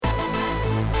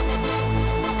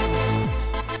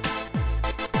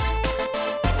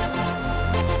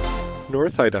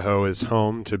North Idaho is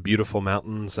home to beautiful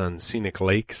mountains and scenic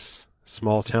lakes,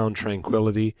 small-town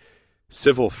tranquility,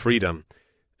 civil freedom,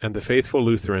 and the faithful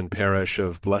Lutheran parish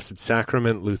of Blessed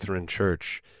Sacrament Lutheran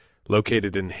Church,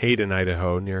 located in Hayden,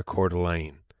 Idaho, near Coeur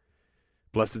d'Alene.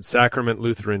 Blessed Sacrament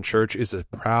Lutheran Church is a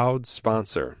proud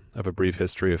sponsor of A Brief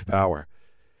History of Power.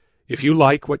 If you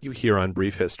like what you hear on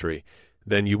Brief History,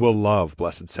 then you will love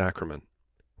Blessed Sacrament,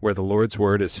 where the Lord's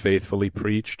Word is faithfully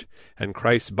preached and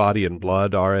Christ's body and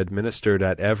blood are administered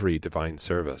at every divine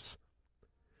service.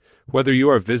 Whether you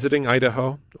are visiting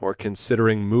Idaho or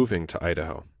considering moving to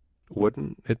Idaho,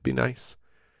 wouldn't it be nice?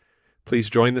 Please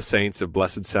join the saints of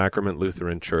Blessed Sacrament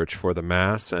Lutheran Church for the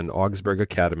Mass and Augsburg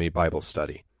Academy Bible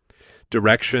Study.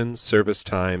 Directions, service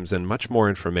times, and much more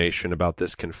information about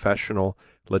this confessional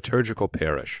liturgical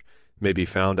parish may be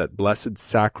found at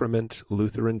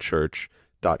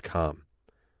blessedsacramentlutheranchurch.com.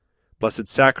 Blessed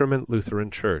Sacrament Lutheran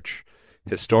Church,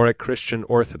 historic Christian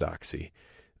orthodoxy,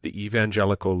 the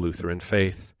evangelical Lutheran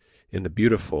faith in the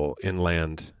beautiful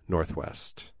inland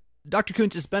Northwest. Dr.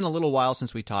 Kuntz, it's been a little while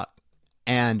since we taught,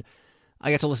 and I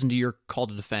got to listen to your Call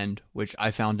to Defend, which I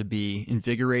found to be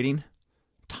invigorating,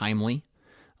 timely.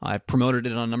 I've promoted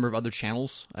it on a number of other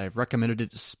channels. I've recommended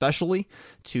it especially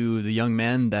to the young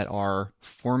men that are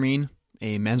forming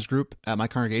a men's group at my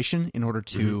congregation in order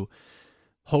to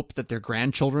hope that their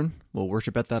grandchildren will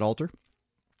worship at that altar.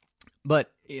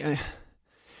 But the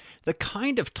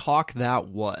kind of talk that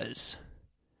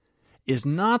is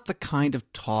not the kind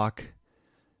of talk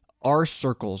our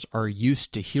circles are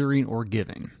used to hearing or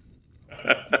giving.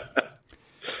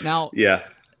 Now, yeah,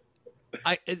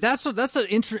 that's an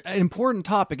important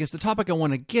topic. It's the topic I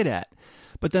want to get at.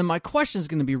 But then my question is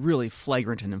going to be really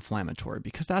flagrant and inflammatory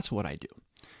because that's what I do.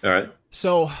 All right.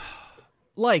 So,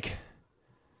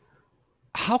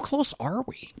 how close are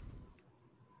we?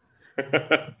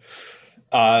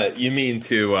 You mean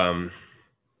to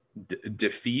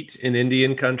defeat an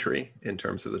Indian country in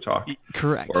terms of the talk?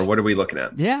 Correct. Or what are we looking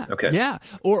at? Yeah. Okay. Yeah.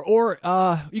 Or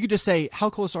you could just say, how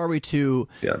close are we to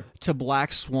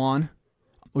Black Swan?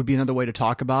 Would be another way to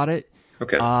talk about it.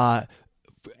 Okay.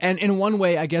 And in one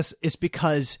way, I guess it's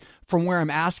because from where I'm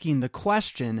asking the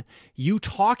question, you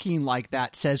talking like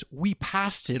that says we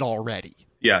passed it already.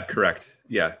 Yeah, correct.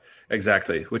 Yeah,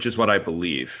 exactly, which is what I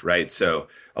believe, right? So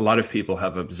a lot of people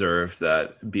have observed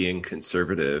that being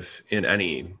conservative in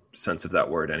any sense of that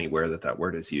word, anywhere that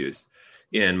word is used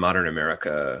in modern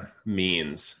America,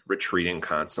 means retreating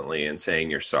constantly and saying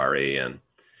you're sorry, and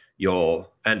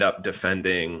you'll end up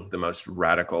defending the most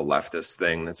radical leftist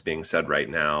thing that's being said right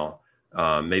now,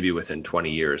 maybe within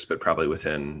 20 years, but probably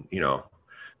within,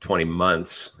 20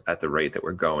 months at the rate that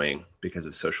we're going because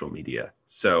of social media.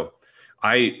 So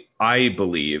I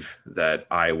believe that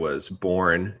I was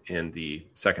born in the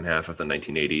second half of the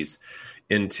 1980s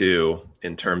in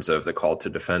terms of the call to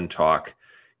defend talk,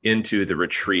 into the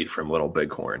retreat from Little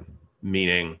Bighorn,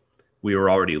 meaning we were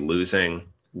already losing,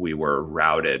 we were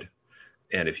routed.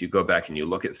 And if you go back and you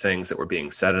look at things that were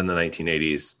being said in the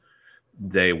 1980s,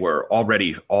 they were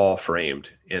already all framed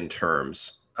in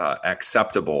terms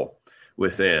acceptable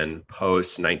within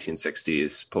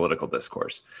post-1960s political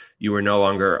discourse. You were no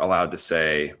longer allowed to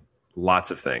say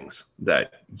lots of things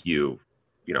that if you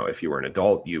were an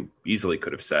adult, you easily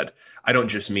could have said. I don't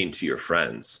just mean to your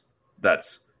friends.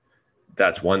 That's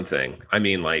one thing. I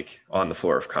mean, like on the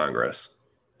floor of Congress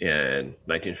in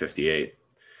 1958.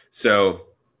 So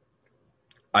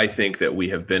I think that we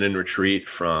have been in retreat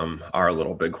from our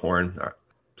Little Bighorn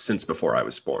since before I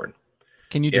was born.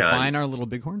 Can you define our Little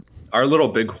Bighorn? Our Little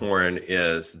Bighorn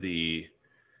is the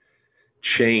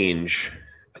change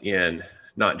in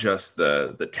not just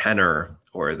the tenor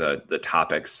or the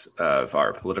topics of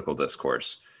our political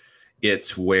discourse.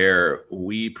 It's where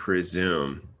we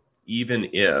presume, even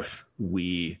if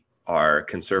we are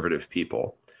conservative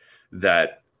people,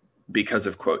 that because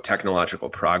of, quote, technological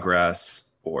progress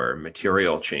or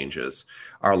material changes,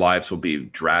 our lives will be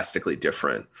drastically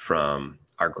different from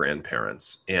our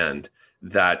grandparents. And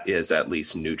that is at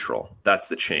least neutral. That's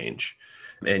the change.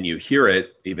 And you hear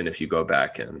it, even if you go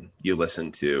back and you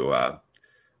listen to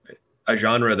a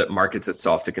genre that markets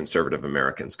itself to conservative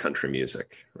Americans, country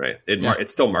music, right? It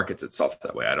still markets itself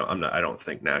that way. I don't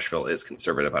think Nashville is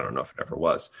conservative. I don't know if it ever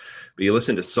was, but you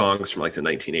listen to songs from like the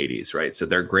 1980s, right? So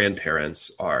their grandparents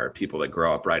are people that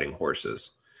grow up riding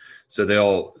horses. So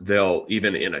they'll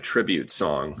even in a tribute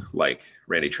song, like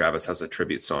Randy Travis has a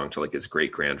tribute song to like his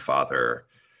great grandfather,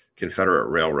 Confederate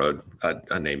Railroad,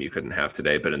 a name you couldn't have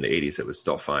today, but in the 80s it was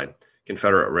still fine.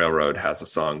 Confederate Railroad has a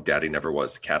song, Daddy Never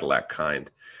Was the Cadillac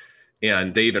Kind.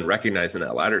 And they even recognize in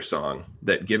that latter song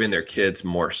that giving their kids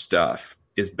more stuff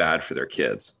is bad for their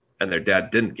kids. and their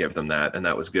dad didn't give them that, and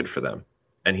that was good for them.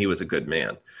 And he was a good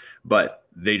man. But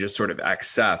they just sort of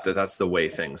accept that that's the way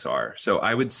things are. So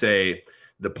I would say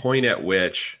the point at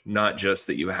which not just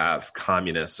that you have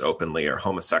communists openly or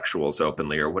homosexuals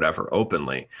openly or whatever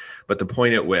openly, but the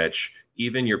point at which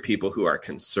even your people who are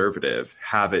conservative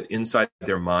have it inside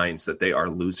their minds that they are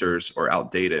losers or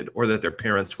outdated, or that their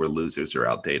parents were losers or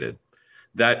outdated.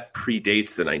 That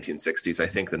predates the 1960s. I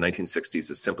think the 1960s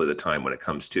is simply the time when it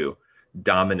comes to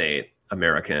dominate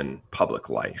American public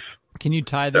life. Can you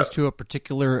tie this to a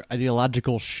particular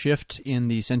ideological shift in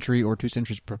the century or 2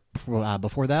 centuries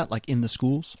before that, like in the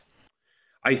schools?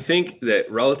 I think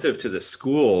that relative to the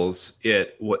schools,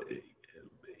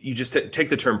 you just take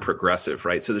the term progressive,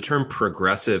 right? So the term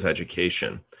progressive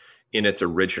education in its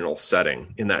original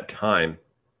setting in that time,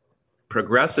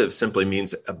 progressive simply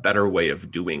means a better way of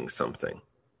doing something.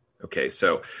 Okay,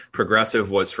 so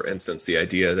progressive was, for instance, the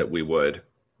idea that we would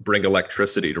bring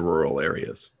electricity to rural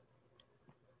areas.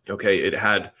 Okay, it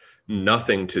had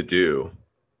nothing to do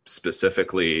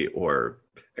specifically or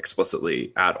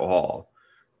explicitly at all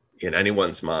in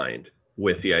anyone's mind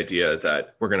with the idea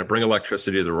that we're going to bring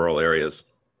electricity to the rural areas,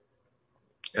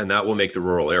 and that will make the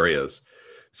rural areas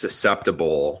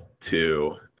susceptible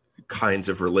to kinds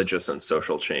of religious and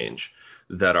social change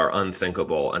that are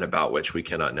unthinkable and about which we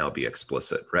cannot now be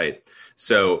explicit, right?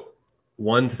 So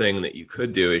one thing that you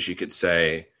could do is you could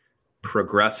say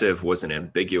progressive was an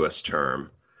ambiguous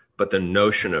term, but the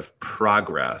notion of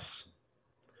progress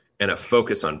and a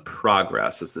focus on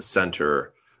progress as the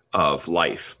center of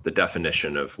life, the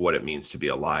definition of what it means to be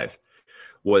alive,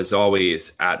 was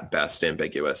always at best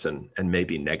ambiguous and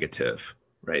maybe negative,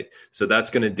 right? So that's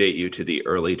going to date you to the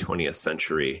early 20th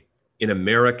century. In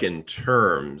American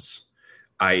terms,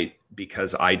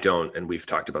 because I don't, and we've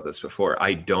talked about this before,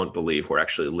 I don't believe we're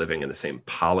actually living in the same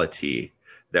polity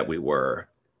that we were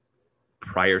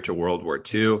prior to World War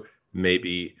II,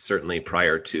 maybe certainly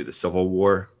prior to the Civil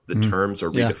War. The terms are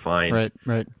redefined.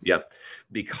 Right. Yeah.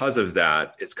 Because of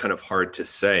that, it's kind of hard to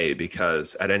say,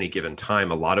 because at any given time,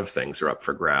 a lot of things are up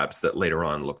for grabs that later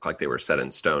on look like they were set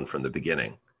in stone from the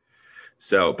beginning.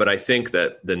 So, but I think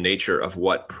that the nature of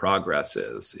what progress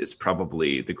is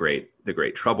probably the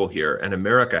great trouble here. And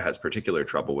America has particular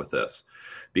trouble with this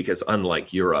because,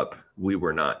 unlike Europe, we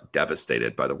were not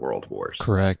devastated by the world wars.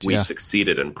 Correct. We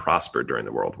succeeded and prospered during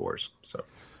the world wars.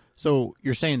 So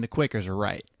you're saying the Quakers are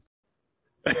right?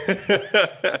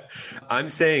 I'm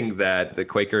saying that the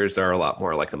Quakers are a lot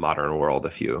more like the modern world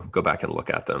if you go back and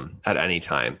look at them at any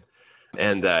time.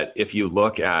 And that if you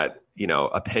look at,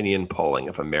 opinion polling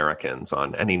of Americans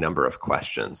on any number of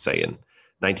questions, say in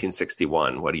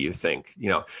 1961, what do you think?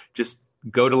 Just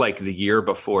go to like the year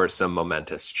before some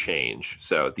momentous change.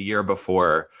 So the year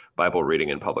before Bible reading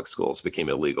in public schools became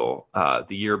illegal,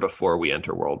 the year before we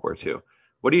enter World War II.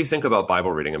 What do you think about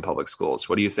Bible reading in public schools?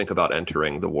 What do you think about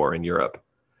entering the war in Europe?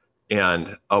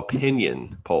 And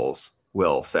opinion polls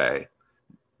will say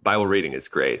Bible reading is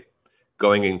great.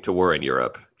 Going into war in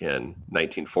Europe in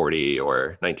 1940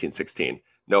 or 1916,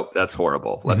 nope, that's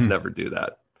horrible. Let's never do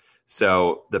that.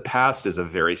 So the past is a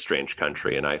very strange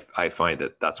country, and I find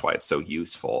that that's why it's so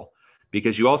useful,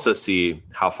 because you also see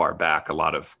how far back a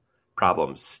lot of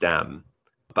problems stem.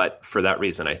 But for that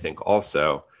reason, I think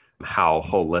also how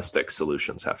holistic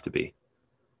solutions have to be.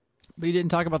 But you didn't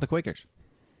talk about the Quakers.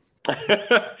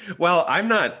 Well, I'm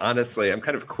kind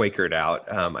of Quakered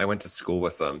out. I went to school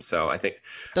with them, so I think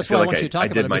that's why I want you to talk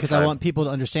about it, because I want people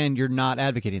to understand you're not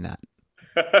advocating that.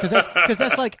 Because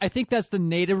that's like, I think that's the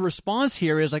native response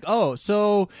here is like, oh,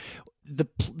 so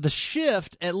the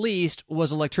shift at least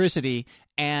was electricity,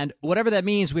 and whatever that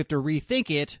means, we have to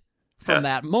rethink it from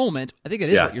that moment. I think it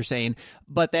is what you're saying,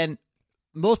 but then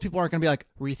most people aren't going to be like,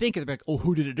 rethink it. They're like, oh,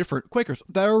 who did it different? Quakers.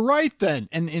 They're right then.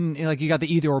 And like you got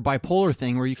the either or bipolar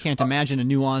thing where you can't imagine a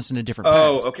nuance and a different path.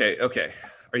 Oh, okay.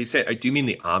 Are you saying, do you mean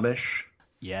the Amish?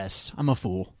 Yes, I'm a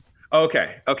fool.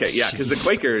 Okay. Yeah, because the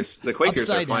Quakers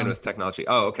are fine with technology.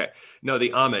 Oh, okay. No,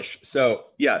 the Amish.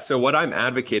 So what I'm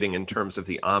advocating in terms of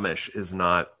the Amish is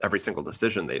not every single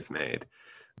decision they've made,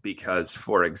 because,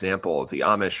 for example, the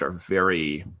Amish are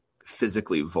very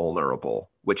physically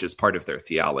vulnerable, which is part of their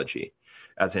theology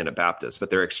as Anabaptists, but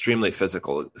they're extremely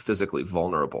physically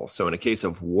vulnerable. So in a case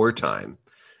of wartime,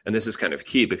 and this is kind of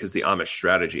key because the Amish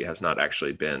strategy has not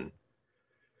actually been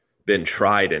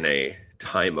tried in a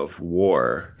time of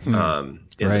war, in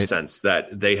the sense that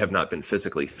they have not been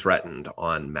physically threatened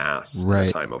en masse in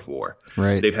a time of war.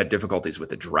 Right. They've had difficulties with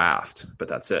the draft, but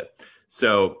that's it.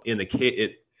 So in the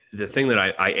case, the thing that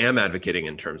I am advocating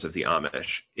in terms of the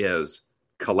Amish is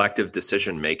collective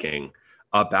decision making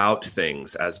about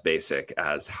things as basic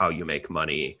as how you make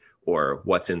money, or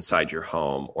what's inside your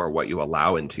home or what you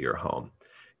allow into your home.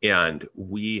 And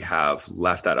we have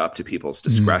left that up to people's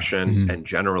discretion, and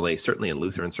generally, certainly in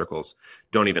Lutheran circles,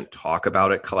 don't even talk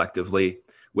about it collectively,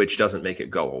 which doesn't make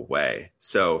it go away.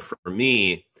 So for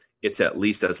me, it's at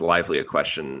least as lively a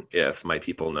question if my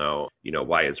people know,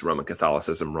 why is Roman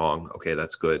Catholicism wrong? Okay,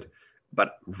 that's good.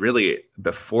 But really,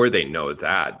 before they know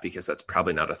that, because that's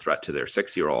probably not a threat to their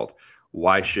 6-year-old,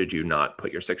 why should you not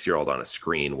put your 6-year-old on a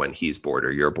screen when he's bored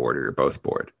or you're bored or you're both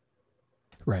bored?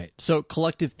 Right. So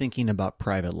collective thinking about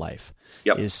private life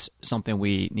is something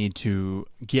we need to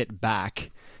get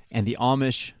back. And the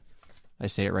Amish, I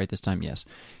say it right this time, yes.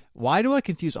 Why do I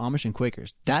confuse Amish and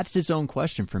Quakers? That's its own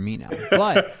question for me now.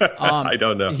 But I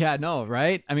don't know. Yeah, no,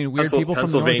 right? I mean, weird people from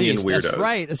the Pennsylvania Northeast. weirdos. That's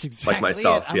right. That's exactly like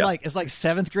myself. it. I'm like, it's like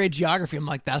 7th grade geography. I'm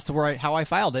like, that's how I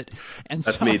filed it. And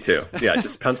that's me too. Yeah,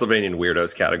 just Pennsylvania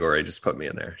weirdos category. Just put me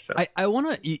in there. So I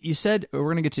want to. You said we're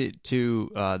going to get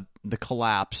to the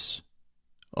collapse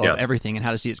of everything and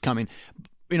how to see it's coming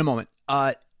in a moment.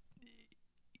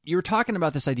 You were talking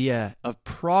about this idea of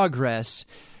progress,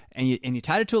 and you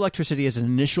tied it to electricity as an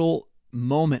initial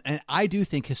moment. And I do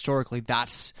think historically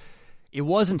it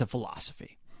wasn't a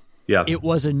philosophy. Yeah. It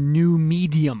was a new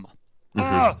medium.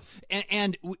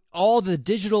 And all the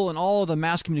digital and all the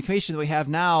mass communication that we have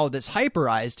now that's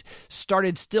hyperized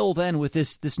started still then with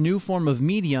this new form of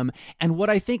medium. And what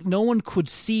I think no one could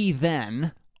see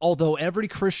then, although every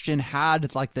Christian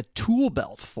had like the tool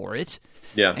belt for it.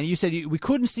 Yeah. And you said we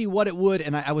couldn't see what it would,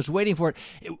 and I was waiting for it.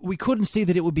 We couldn't see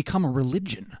that it would become a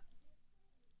religion,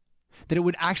 that it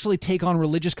would actually take on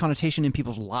religious connotation in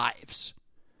people's lives.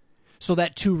 So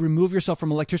that to remove yourself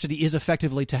from electricity is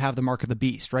effectively to have the mark of the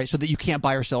beast, right? So that you can't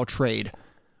buy or sell or trade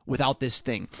without this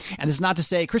thing. And it's not to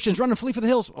say Christians run and flee for the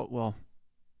hills. Oh, well,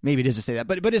 maybe it is to say that,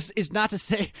 but it's not to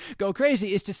say go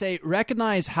crazy. It's to say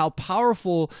recognize how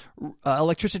powerful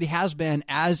electricity has been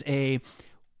as a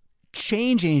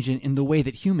change agent in the way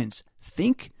that humans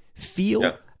think,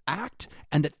 feel, act,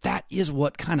 and that is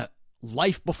what kind of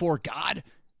life before God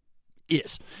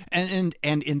is. And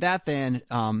in that, then,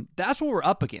 that's what we're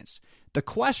up against. The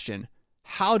question: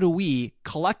 how do we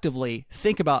collectively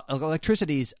think about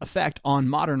electricity's effect on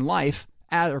modern life,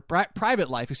 private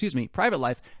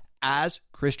life, as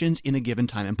Christians in a given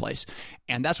time and place?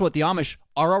 And that's what the Amish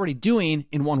are already doing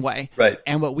in one way, right?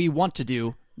 And what we want to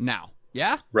do now.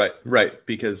 Yeah, right.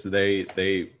 Because they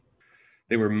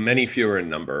were many fewer in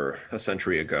number a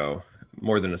century ago,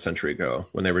 more than a century ago,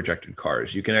 when they rejected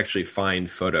cars. You can actually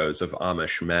find photos of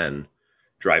Amish men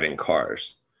driving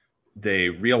cars. They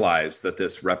realized that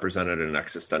this represented an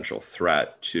existential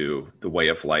threat to the way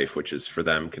of life, which is for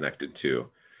them connected to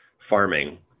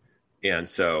farming. And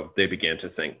so they began to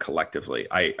think collectively.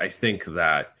 I think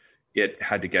that it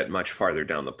had to get much farther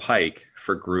down the pike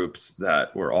for groups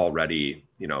that were already,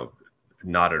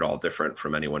 not at all different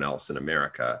from anyone else in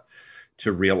America,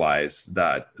 to realize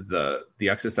that the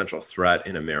existential threat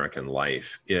in American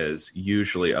life is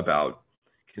usually about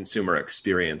consumer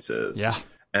experiences,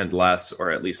 and less,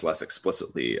 or at least less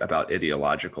explicitly, about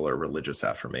ideological or religious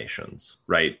affirmations,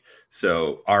 right?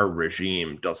 So our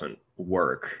regime doesn't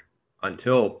work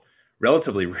until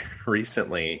relatively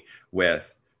recently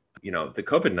with, the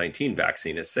COVID-19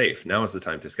 vaccine is safe. Now is the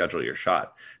time to schedule your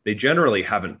shot. They generally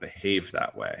haven't behaved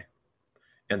that way.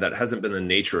 And that hasn't been the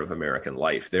nature of American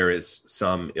life. There is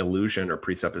some illusion or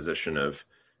presupposition of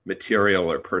material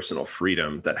or personal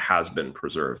freedom that has been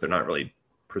preserved. They're not really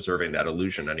preserving that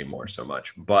illusion anymore so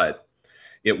much, but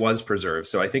it was preserved.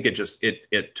 So I think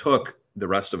it took the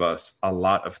rest of us a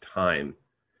lot of time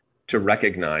to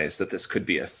recognize that this could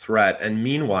be a threat. And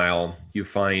meanwhile, you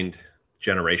find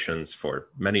generations, for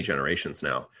many generations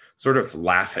now, sort of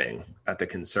laughing at the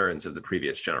concerns of the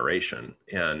previous generation.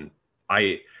 And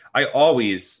I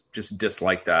always just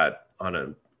dislike that on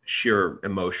a sheer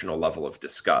emotional level of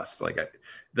disgust.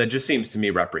 That just seems to me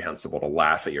reprehensible, to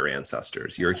laugh at your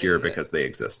ancestors. You're here because they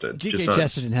existed. G.K.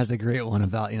 Chesterton has a great one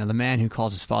about, the man who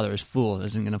calls his father his fool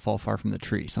isn't going to fall far from the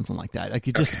tree, something like that. Like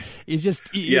that's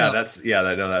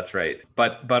right.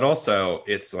 But also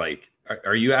it's like,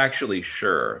 are you actually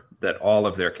sure that all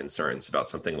of their concerns about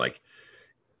something like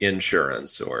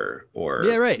insurance or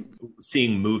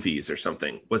seeing movies or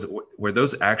something, were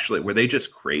they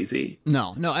just crazy?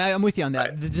 No, I'm with you on that.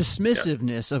 Right. The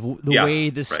dismissiveness of the way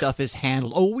this stuff is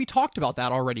handled. Oh, we talked about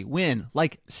that already. When?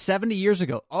 Like 70 years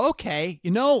ago. Okay,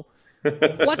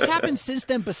 what's happened since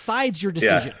then besides your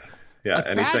decision?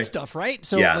 Anything. Bad stuff, right?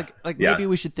 So maybe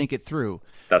we should think it through.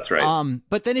 That's right.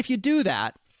 But then if you do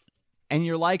that, and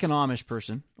you're like an Amish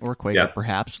person or a Quaker, Yeah.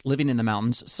 perhaps, living in the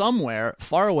mountains somewhere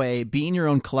far away, being your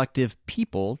own collective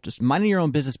people, just minding your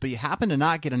own business, but you happen to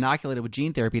not get inoculated with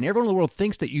gene therapy, and everyone in the world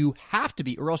thinks that you have to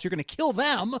be, or else you're going to kill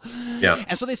them. Yeah.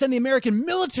 And so they send the American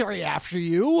military after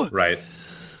you. Right.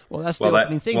 Well, that's the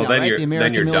opening thing now, right? The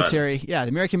American military, the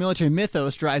American military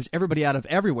mythos drives everybody out of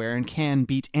everywhere and can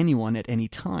beat anyone at any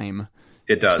time.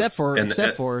 It does. Except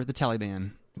for the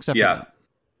Taliban.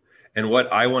 And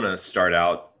what I want to start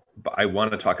out, I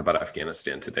want to talk about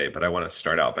Afghanistan today, but I want to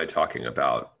start out by talking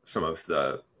about some of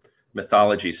the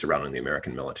mythology surrounding the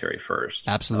American military first.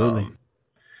 Absolutely.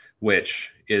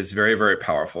 Which is very, very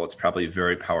powerful. It's probably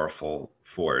very powerful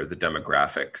for the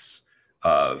demographics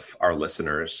of our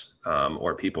listeners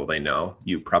or people they know.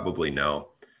 You probably know,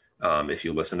 if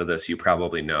you listen to this, you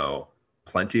probably know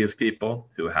plenty of people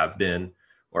who have been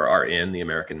or are in the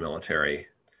American military.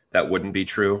 That wouldn't be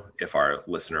true if our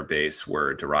listener base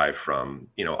were derived from,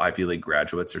 Ivy League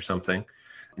graduates or something.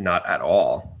 Not at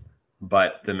all.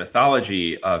 But the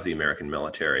mythology of the American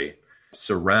military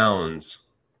surrounds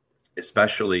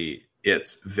especially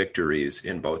its victories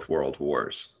in both world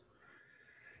wars.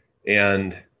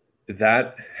 And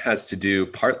that has to do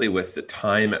partly with the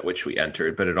time at which we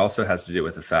entered, but it also has to do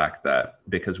with the fact that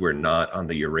because we're not on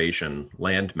the Eurasian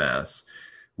landmass,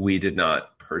 we did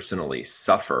not personally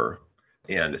suffer,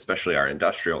 and especially our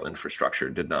industrial infrastructure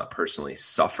did not personally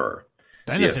suffer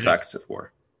the effects of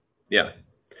war. Yeah.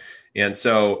 And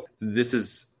so this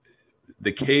is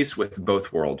the case with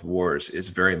both world wars, is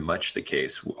very much the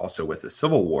case also with the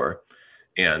Civil War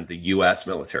and the U.S.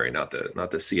 military, not the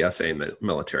CSA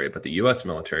military, but the U.S.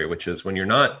 military, which is when you're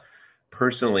not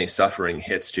personally suffering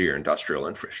hits to your industrial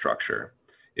infrastructure.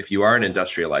 If you are an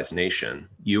industrialized nation,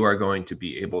 you are going to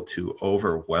be able to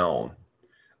overwhelm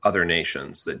other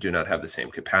nations that do not have the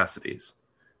same capacities,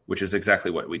 which is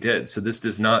exactly what we did. So this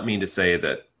does not mean to say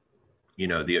that,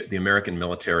 the American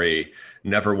military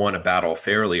never won a battle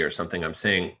fairly or something. I'm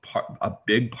saying a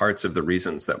big parts of the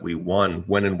reasons that we won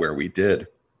when and where we did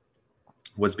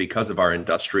was because of our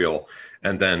industrial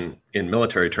and then in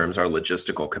military terms, our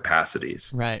logistical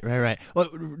capacities. Right. Well,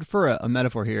 for a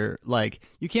metaphor here,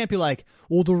 you can't be like,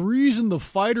 well, the reason the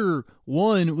fighter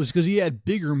won was because he had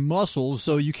bigger muscles,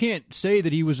 so you can't say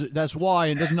that that's why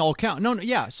it doesn't all count. No,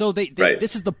 yeah. So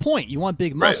this is the point. You want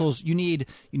big muscles, you need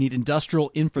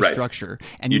industrial infrastructure,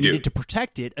 and you need to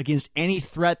protect it against any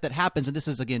threat that happens. And this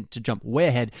is, again, to jump way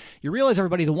ahead, you realize,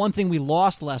 everybody, the one thing we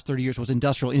lost the last 30 years was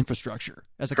industrial infrastructure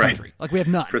as a country. We have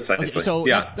none. Precisely. Okay, so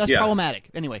that's problematic.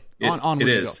 Anyway, on it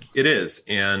is. It is.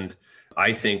 And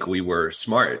I think we were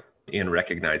smart in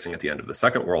recognizing at the end of the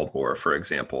Second World War, for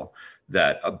example,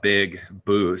 that a big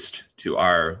boost to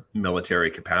our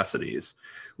military capacities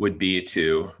would be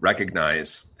to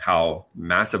recognize how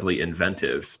massively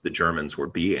inventive the Germans were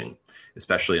being,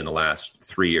 especially in the last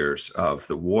 3 years of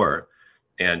the war,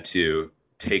 and to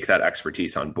take that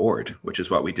expertise on board, which is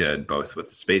what we did both with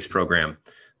the space program,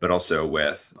 but also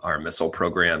with our missile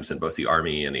programs in both the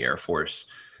Army and the Air Force.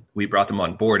 We brought them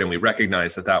on board, and we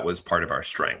recognized that that was part of our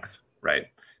strength, right?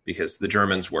 Because the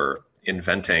Germans were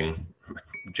inventing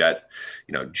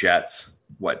jets,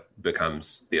 what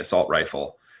becomes the assault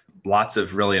rifle, lots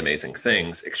of really amazing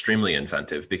things, extremely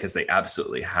inventive, because they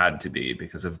absolutely had to be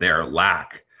because of their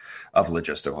lack of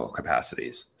logistical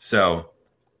capacities. So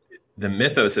the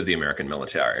mythos of the American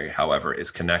military, however,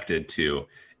 is connected to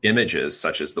images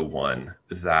such as the one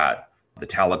that the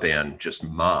Taliban just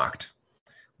mocked,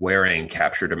 wearing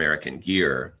captured American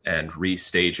gear and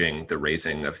restaging the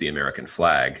raising of the American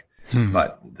flag,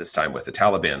 but this time with the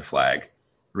Taliban flag,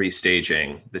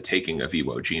 restaging the taking of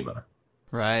Iwo Jima.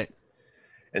 Right.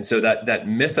 And so that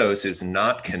mythos is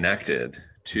not connected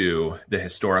to the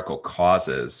historical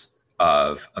causes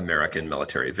of American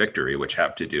military victory, which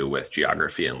have to do with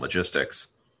geography and logistics.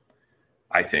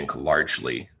 I think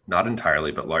largely, not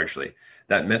entirely, but largely,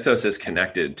 that mythos is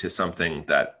connected to something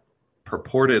that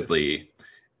purportedly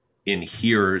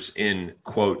inheres in,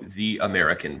 quote, the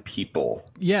American people.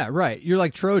 Yeah, right. You're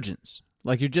like Trojans.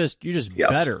 You're just yes.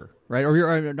 better, right? Or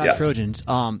you're not Trojans.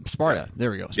 Sparta. Yeah.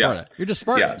 There we go. Sparta. Yeah. You're just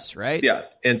Spartans, right? Yeah.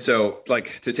 And so,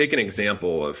 to take an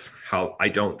example of how I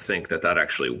don't think that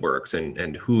actually works,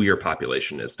 and who your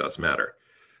population is does matter.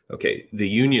 Okay, the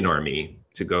Union Army,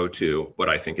 to go to what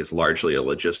I think is largely a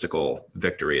logistical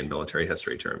victory in military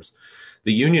history terms,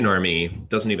 the Union Army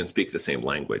doesn't even speak the same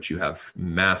language. You have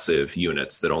massive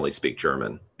units that only speak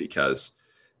German because,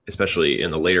 especially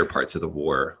in the later parts of the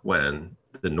war, when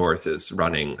the North is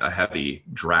running a heavy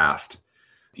draft,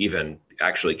 even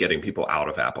actually getting people out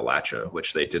of Appalachia,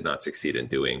 which they did not succeed in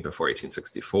doing before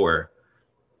 1864,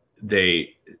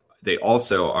 they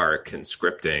also are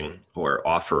conscripting or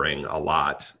offering a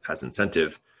lot as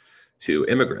incentive to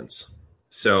immigrants.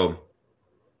 So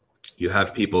you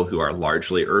have people who are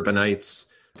largely urbanites.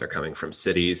 They're coming from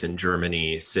cities in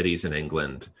Germany, cities in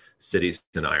England, cities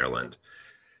in Ireland.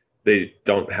 They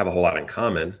don't have a whole lot in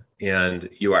common. And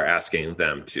you are asking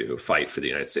them to fight for the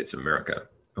United States of America.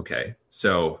 Okay.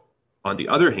 So on the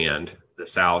other hand, the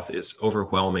South is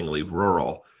overwhelmingly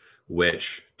rural,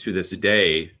 which to this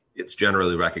day, it's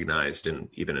generally recognized, and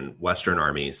even in Western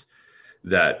armies,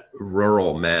 that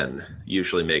rural men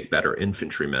usually make better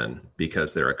infantrymen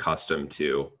because they're accustomed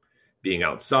to being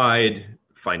outside,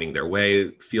 finding their way,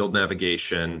 field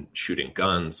navigation, shooting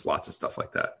guns, lots of stuff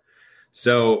like that.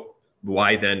 So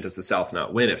why then does the South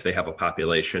not win if they have a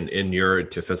population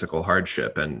inured to physical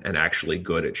hardship and actually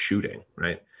good at shooting,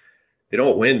 right? They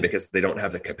don't win because they don't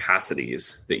have the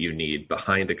capacities that you need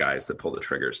behind the guys that pull the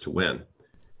triggers to win.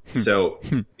 So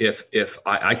if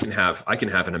I can have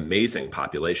an amazing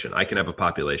population, I can have a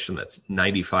population that's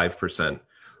 95%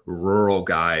 rural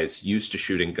guys, used to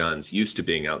shooting guns, used to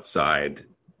being outside,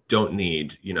 don't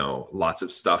need, lots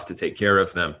of stuff to take care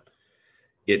of them.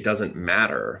 It doesn't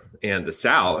matter. And the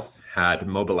South had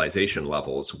mobilization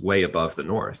levels way above the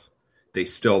North. They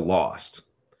still lost.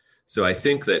 So I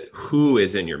think that who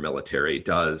is in your military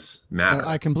does matter.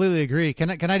 I completely agree.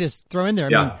 Can I just throw in there?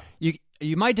 I mean,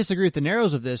 you might disagree with the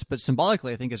narrows of this, but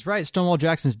symbolically, I think it's right. Stonewall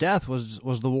Jackson's death was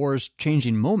the war's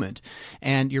changing moment,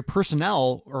 and your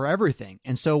personnel are everything.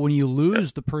 And so when you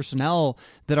lose the personnel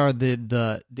that are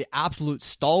the absolute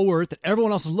stalwart that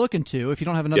everyone else is looking to, if you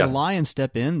don't have another lion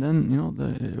step in,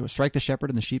 then strike the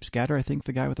shepherd and the sheep scatter. I think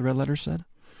the guy with the red letters said.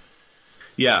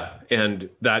 Yeah,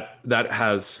 and that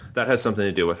has something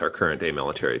to do with our current day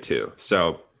military too.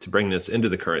 So to bring this into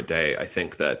the current day, I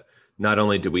think that not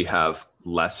only do we have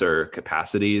lesser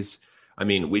capacities, I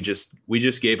mean, we just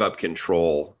gave up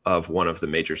control of one of the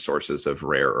major sources of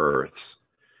rare earths,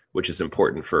 which is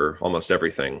important for almost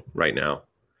everything right now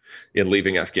in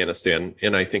leaving Afghanistan.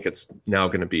 And I think it's now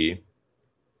going to be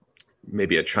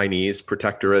maybe a Chinese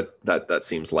protectorate. That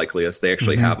seems likeliest. They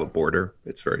actually have a border.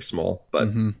 It's very small, but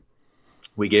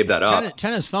we gave that up.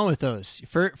 China's fun with those.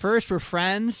 First we're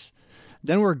friends,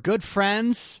 then we're good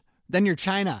friends, then you're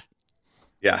China.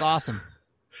 Yeah. It's awesome.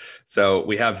 So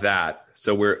we have that.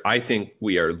 So I think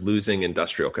we are losing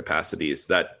industrial capacities.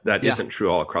 That isn't true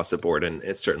all across the board. And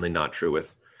it's certainly not true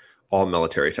with all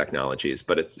military technologies,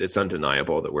 but it's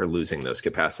undeniable that we're losing those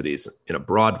capacities in a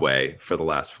broad way for the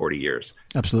last 40 years.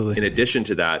 Absolutely. In addition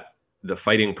to that, the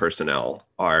fighting personnel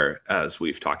are, as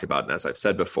we've talked about, and as I've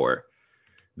said before,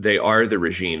 they are the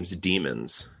regime's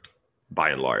demons by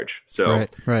and large. So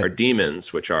our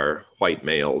demons, which are white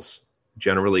males,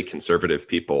 generally conservative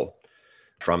people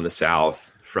from the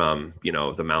South, from,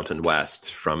 the Mountain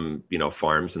West, from,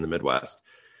 farms in the Midwest.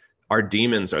 Our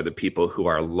demons are the people who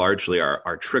are largely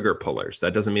our trigger pullers.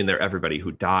 That doesn't mean they're everybody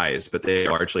who dies, but they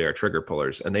largely are trigger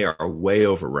pullers, and they are way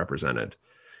overrepresented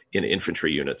in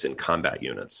infantry units, in combat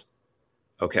units.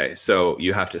 Okay, so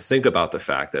you have to think about the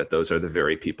fact that those are the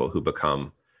very people who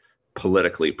become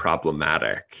politically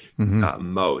problematic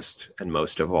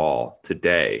most of all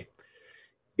today.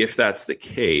 If that's the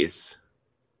case,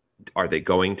 are they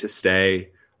going to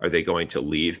stay? Are they going to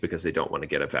leave because they don't want to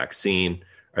get a vaccine?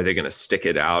 Are they going to stick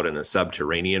it out in a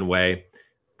subterranean way?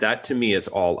 That to me is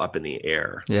all up in the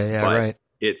air. Yeah, but right.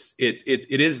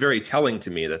 It is very telling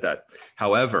to me that,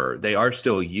 however, they are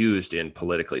still used in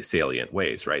politically salient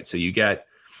ways, right? So you get,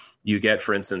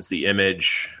 for instance, the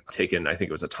image taken, I think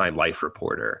it was a Time Life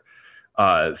reporter,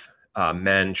 of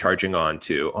men charging on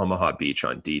to Omaha Beach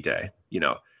on D-Day,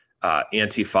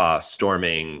 Antifa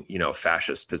storming,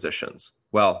 fascist positions.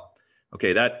 Well,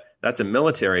 okay, that's a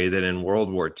military that in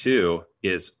World War II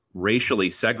is racially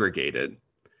segregated,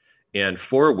 and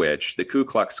for which the Ku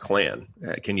Klux Klan,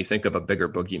 can you think of a bigger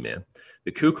boogeyman?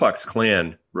 The Ku Klux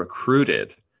Klan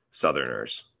recruited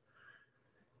Southerners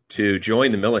to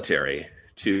join the military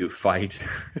to fight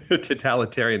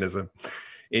totalitarianism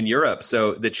in Europe.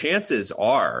 So the chances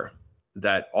are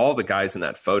that all the guys in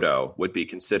that photo would be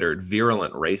considered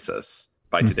virulent racists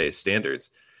by today's standards.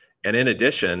 And in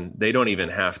addition, they don't even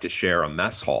have to share a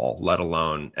mess hall, let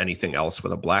alone anything else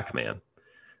with a black man.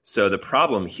 So the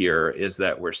problem here is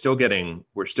that we're still getting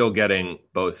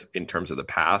both in terms of the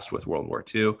past with World War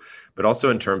II, but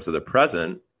also in terms of the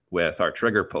present with our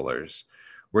trigger pullers,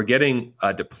 we're getting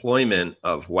a deployment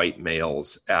of white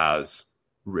males as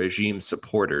regime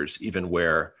supporters, even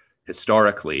where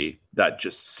historically that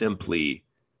just simply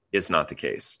is not the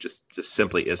case, just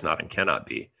simply is not and cannot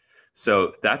be.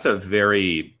 So that's a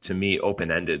very, to me,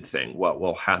 open-ended thing. What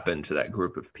will happen to that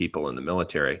group of people in the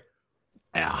military?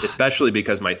 Yeah. especially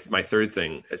because my third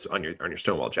thing is on your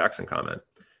Stonewall Jackson comment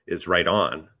is right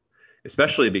on,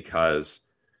 especially because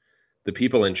the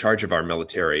people in charge of our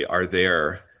military are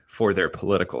there for their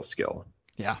political skill.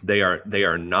 Yeah. They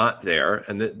are not there,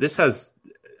 and this has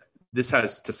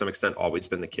to some extent always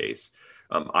been the case.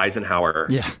 Eisenhower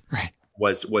Yeah. Right.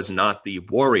 was not the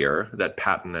warrior that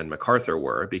Patton and MacArthur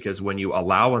were, because when you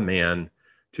allow a man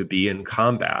to be in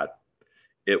combat,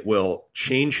 it will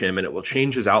change him and it will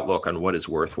change his outlook on what is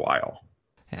worthwhile.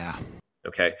 Yeah.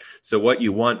 Okay. So what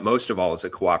you want most of all is a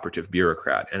cooperative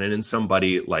bureaucrat. And in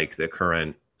somebody like the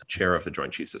current chair of the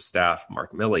Joint Chiefs of Staff,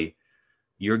 Mark Milley,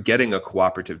 you're getting a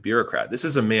cooperative bureaucrat. This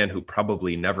is a man who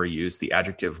probably never used the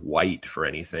adjective white for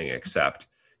anything except,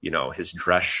 his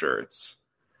dress shirts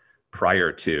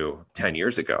prior to 10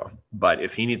 years ago. But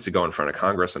if he needs to go in front of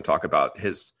Congress and talk about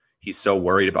he's so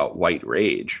worried about white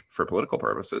rage for political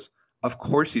purposes, of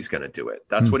course he's going to do it.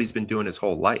 That's what he's been doing his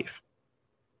whole life.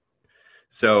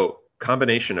 So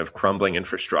combination of crumbling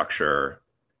infrastructure,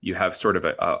 you have sort of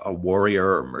a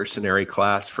warrior or mercenary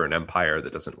class for an empire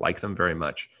that doesn't like them very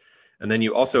much. And then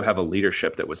you also have a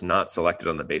leadership that was not selected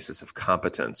on the basis of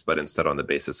competence, but instead on the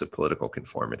basis of political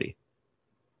conformity.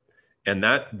 And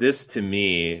this to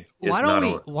me is why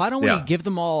don't we give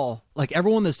them all, like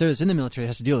everyone that's in the military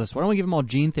has to deal with this. Why don't we give them all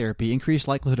gene therapy, increased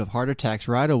likelihood of heart attacks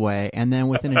right away, and then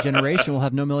within a generation we'll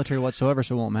have no military whatsoever,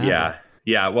 so it won't matter. Yeah.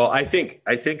 Yeah. Well, I think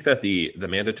that the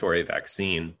mandatory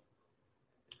vaccine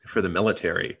for the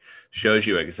military shows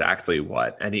you exactly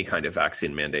what any kind of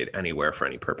vaccine mandate anywhere for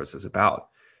any purpose is about.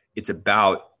 It's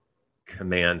about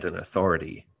command and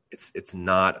authority. It's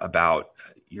not about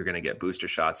you're going to get booster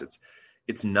shots.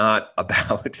 It's not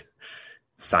about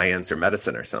science or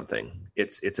medicine or something.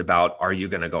 It's about, are you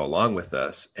going to go along with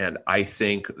this? And I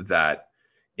think that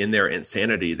in their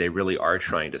insanity, they really are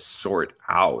trying to sort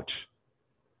out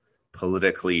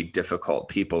politically difficult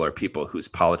people or people whose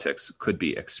politics could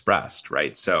be expressed,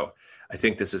 right? So I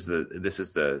think it's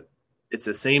the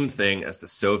same thing as the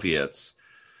Soviets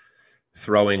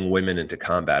throwing women into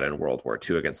combat in World War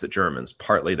II against the Germans.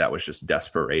 Partly that was just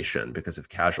desperation because of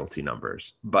casualty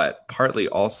numbers, but partly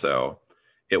also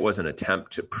it was an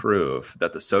attempt to prove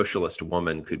that the socialist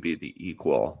woman could be the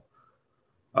equal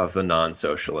of the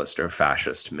non-socialist or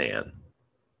fascist man.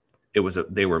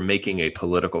 They were making a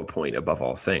political point above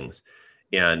all things.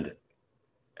 And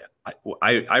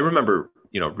I remember,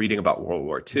 reading about World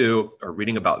War II or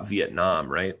reading about Vietnam,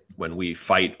 right? When we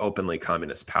fight openly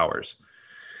communist powers.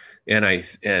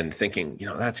 And thinking,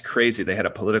 that's crazy. They had a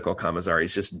political commissar.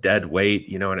 He's just dead weight,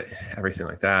 and everything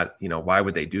like that. Why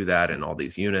would they do that in all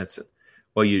these units?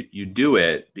 Well, you do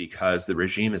it because the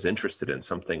regime is interested in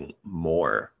something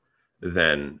more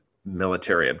than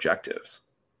military objectives.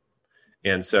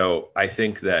 And so I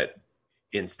think that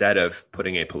instead of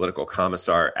putting a political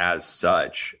commissar as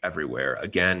such everywhere,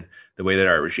 again, the way that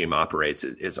our regime operates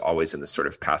is always in this sort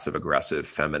of passive aggressive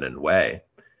feminine way.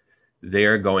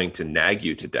 They're going to nag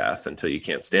you to death until you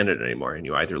can't stand it anymore. And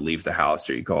you either leave the house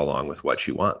or you go along with what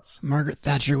she wants. Margaret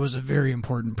Thatcher was a very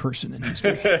important person in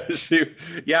history.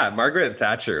 Margaret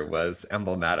Thatcher was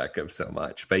emblematic of so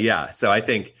much. But yeah, so I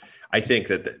think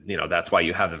that, that's why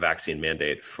you have the vaccine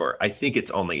mandate I think it's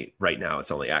only right now,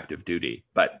 it's only active duty,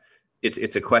 but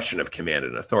it's a question of command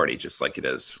and authority, just like it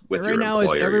is with your employer. Right now,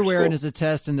 it's everywhere and it's a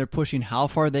test, and they're pushing how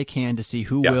far they can to see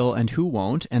who will and who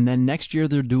won't. And then next year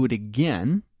they'll do it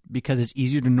again, because it's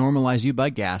easier to normalize you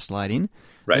by gaslighting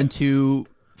than to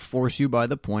force you by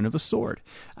the point of a sword.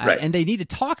 And they need to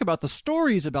talk about the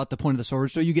stories about the point of the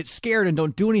sword so you get scared and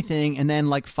don't do anything, and then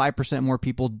like 5% more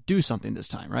people do something this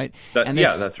time, right?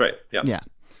 That's right. Yeah.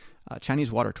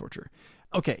 Chinese water torture.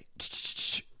 Okay.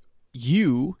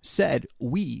 You said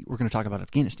we were going to talk about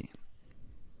Afghanistan.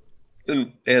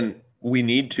 And we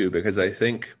need to, because I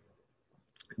think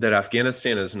that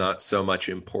Afghanistan is not so much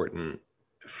important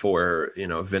for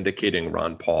vindicating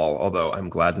Ron Paul, although I'm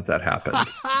glad that happened.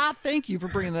 Thank you for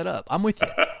bringing that up. I'm with you.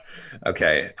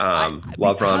 Okay.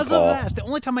 Love Ron Paul. That's the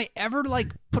only time I ever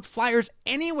put flyers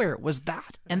anywhere was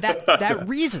that, and that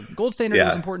reason. Gold standard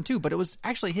was important too, but it was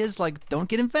actually his don't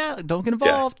get involved, don't get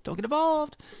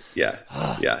involved. Yeah.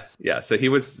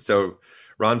 So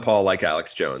Ron Paul, like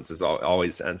Alex Jones,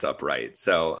 always ends up right.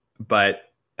 So, but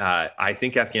I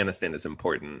think Afghanistan is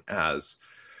important as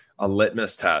a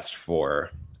litmus test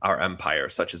for our empire,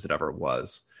 such as it ever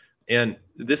was. And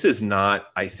this is not,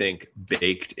 I think,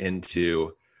 baked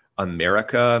into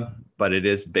America, but it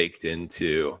is baked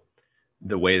into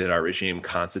the way that our regime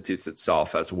constitutes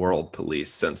itself as world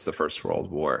police since the First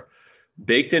World War.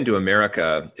 Baked into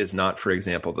America is not, for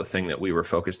example, the thing that we were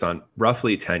focused on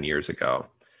roughly 10 years ago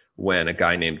when a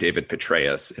guy named David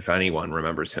Petraeus, if anyone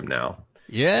remembers him now,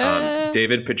 Yeah.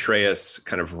 David Petraeus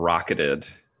kind of rocketed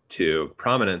to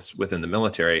prominence within the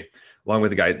military, along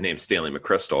with a guy named Stanley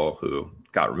McChrystal, who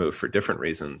got removed for different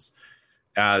reasons,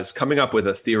 as coming up with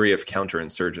a theory of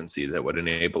counterinsurgency that would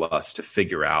enable us to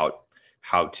figure out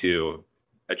how to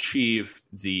achieve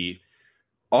the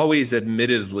always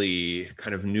admittedly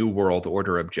kind of new world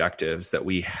order objectives that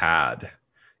we had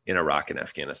in Iraq and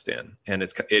Afghanistan. And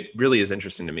it really is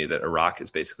interesting to me that Iraq is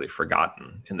basically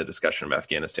forgotten in the discussion of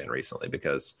Afghanistan recently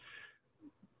because,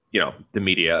 the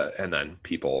media and then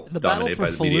people dominated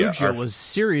by the media. Fallujah was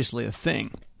seriously a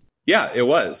thing. Yeah, it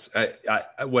was.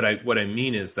 What I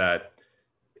mean is that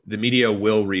the media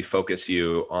will refocus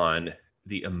you on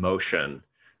the emotion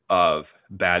of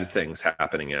bad things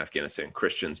happening in Afghanistan,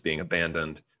 Christians being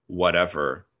abandoned,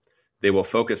 whatever. They will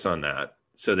focus on that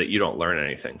so that you don't learn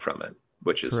anything from it,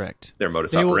 which is correct. Their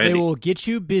modus operandi. They will get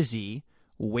you busy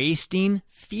wasting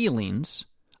feelings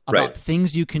about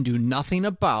things you can do nothing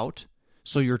about,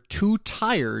 so you're too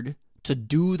tired to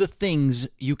do the things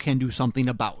you can do something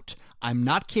about. I'm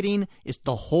not kidding. It's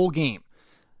the whole game.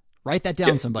 Write that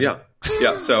down, somebody.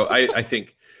 Yeah. So I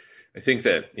think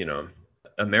that,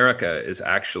 America is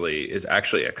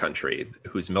actually a country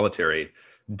whose military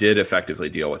did effectively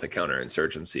deal with a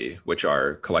counterinsurgency, which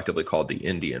are collectively called the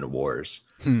Indian Wars.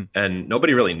 And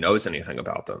nobody really knows anything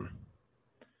about them.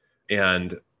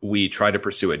 And we try to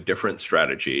pursue a different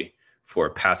strategy for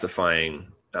pacifying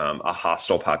a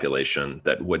hostile population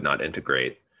that would not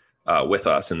integrate with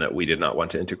us and that we did not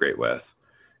want to integrate with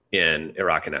in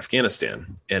Iraq and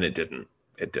Afghanistan. And it didn't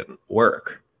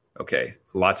work. Okay.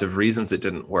 Lots of reasons it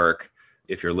didn't work.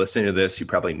 If you're listening to this, you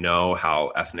probably know how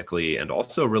ethnically and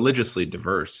also religiously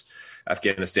diverse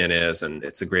Afghanistan is, and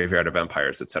it's a graveyard of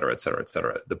empires, et cetera, et cetera, et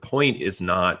cetera. The point is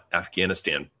not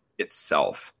Afghanistan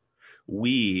itself.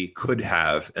 We could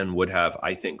have and would have,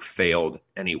 I think, failed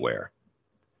anywhere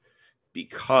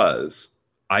because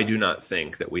I do not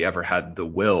think that we ever had the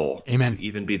will Amen. to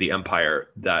even be the empire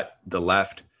that the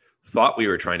left thought we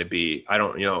were trying to be. I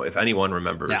don't know if anyone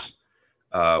remembers.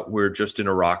 Yeah. We're just in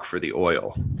Iraq for the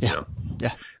oil. Yeah.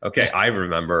 Yeah. Okay. Yeah. I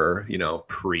remember,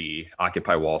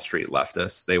 pre-Occupy Wall Street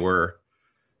leftists, they were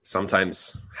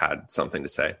sometimes had something to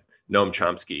say. Noam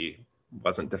Chomsky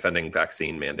wasn't defending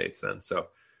vaccine mandates then.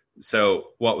 So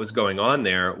what was going on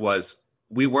there was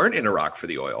we weren't in Iraq for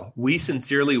the oil. We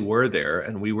sincerely were there,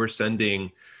 and we were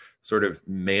sending sort of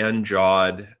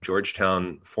man-jawed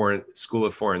Georgetown School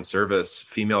of Foreign Service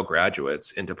female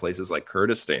graduates into places like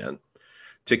Kurdistan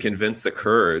to convince the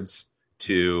Kurds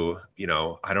to,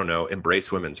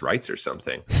 embrace women's rights or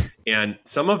something. And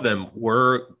some of them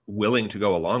were willing to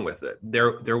go along with it.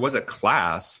 There was a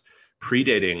class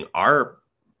predating our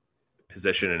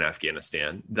position in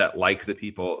Afghanistan that, like the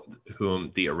people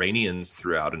whom the Iranians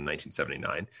threw out in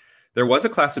 1979, there was a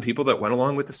class of people that went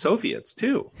along with the Soviets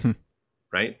too.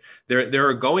 Right? There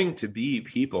are going to be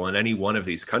people in any one of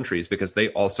these countries, because they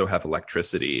also have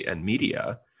electricity and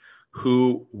media,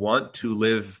 who want to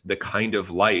live the kind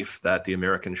of life that the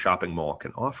American shopping mall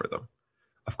can offer them.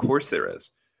 Of course there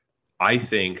is. I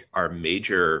think our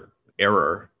major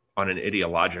error on an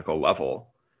ideological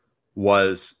level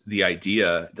was the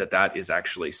idea that that is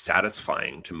actually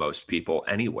satisfying to most people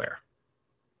anywhere.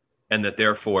 And that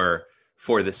therefore,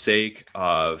 for the sake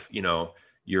of,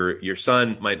 your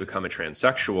son might become a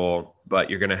transsexual, but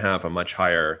you're going to have a much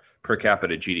higher per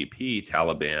capita GDP,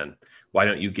 Taliban. Why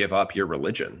don't you give up your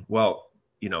religion? Well,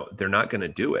 they're not going to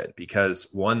do it, because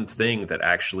one thing that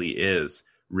actually is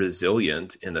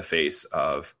resilient in the face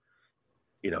of,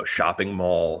 shopping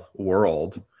mall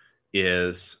world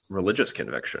is religious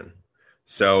conviction.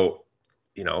 So,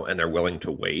 and they're willing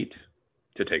to wait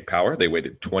to take power. They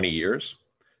waited 20 years.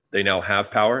 They now have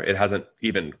power. It hasn't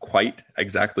even quite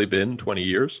exactly been 20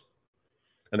 years.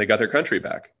 And they got their country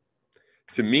back.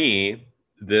 To me,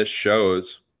 this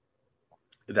shows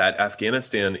that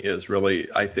Afghanistan is really,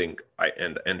 I think,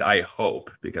 I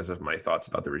hope, because of my thoughts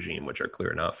about the regime, which are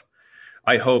clear enough,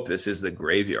 I hope this is the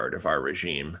graveyard of our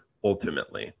regime,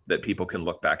 ultimately, that people can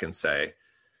look back and say,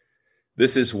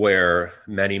 this is where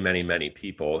many, many, many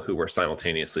people who were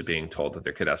simultaneously being told that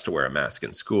their kid has to wear a mask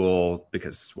in school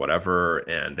because whatever,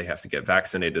 and they have to get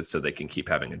vaccinated so they can keep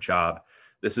having a job.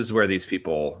 This is where these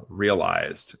people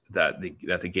realized that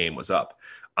the game was up.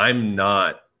 I'm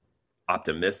not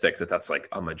optimistic that that's like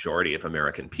a majority of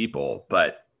American people,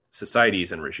 but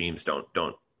societies and regimes don't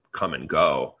come and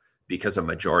go because a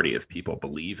majority of people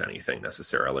believe anything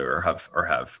necessarily or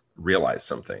have realized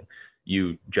something.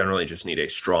 You generally just need a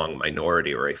strong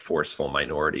minority or a forceful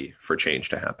minority for change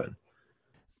to happen.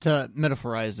 To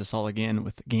metaphorize this all again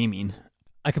with gaming,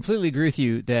 I completely agree with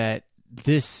you that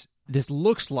this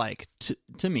looks like,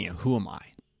 to me, who am I?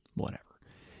 Whatever.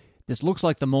 this looks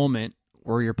like the moment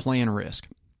where you're playing Risk.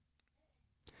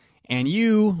 And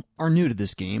you are new to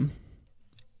this game.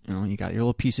 You know, you got your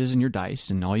little pieces and your dice,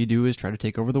 and all you do is try to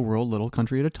take over the world, little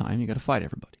country at a time. You got to fight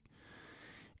everybody.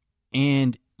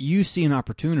 And you see an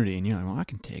opportunity, and you're like, well, I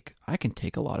can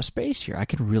take a lot of space here. I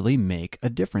can really make a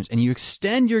difference. And you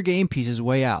extend your game pieces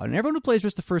way out. And everyone who plays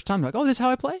Risk the first time, they're like, oh, this is how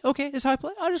I play? Okay, this is how I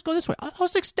play? I'll just go this way. I'll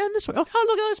just extend this way. Okay,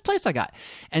 look at this place I got.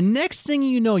 And next thing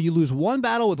you know, you lose one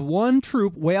battle with one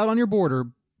troop way out on your border,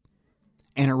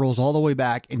 and it rolls all the way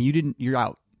back, and you're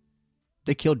out.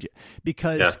 They killed you.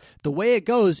 Because the way it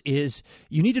goes is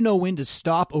you need to know when to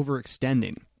stop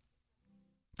overextending.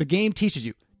 The game teaches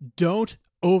you, don't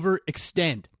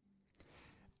overextend.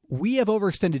 We have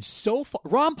overextended so far.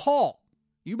 Ron Paul,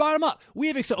 you brought him up. We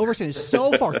have overextended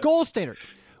so far. Gold standard.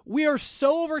 We are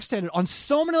so overextended on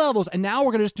so many levels, and now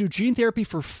we're going to just do gene therapy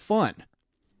for fun.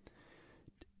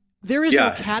 There is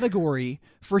no category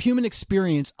for human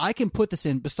experience I can put this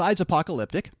in besides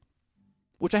apocalyptic,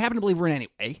 which I happen to believe we're in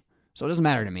anyway. So it doesn't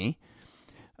matter to me.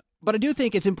 But I do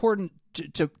think it's important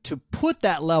to put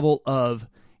that level of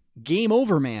game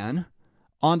over man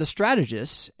on the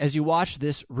strategists as you watch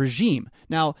this regime.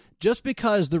 Now, just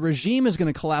because the regime is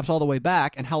going to collapse all the way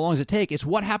back, and how long does it take, it's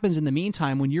what happens in the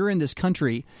meantime when you're in this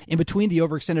country in between the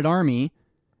overextended army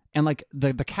and like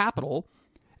the capital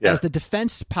as the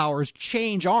defense powers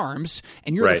change arms,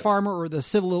 and you're the farmer or the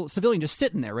civilian just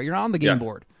sitting there, right? You're not on the game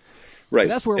board. Right.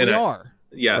 That's where we are.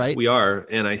 Yeah, right? We are.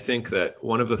 And I think that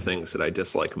one of the things that I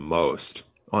dislike most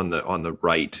on the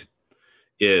right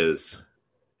is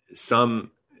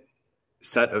some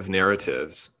set of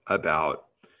narratives about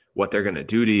what they're going to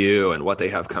do to you and what they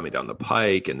have coming down the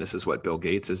pike. And this is what Bill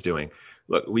Gates is doing.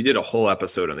 Look, we did a whole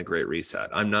episode on the Great Reset.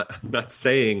 I'm not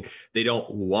saying they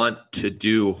don't want to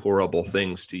do horrible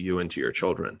things to you and to your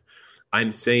children.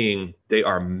 I'm saying they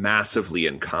are massively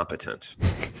incompetent.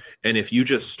 And if you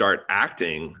just start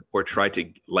acting or try to,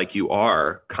 like you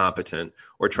are competent,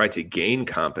 or try to gain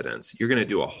competence, you're going to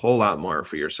do a whole lot more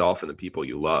for yourself and the people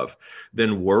you love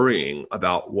than worrying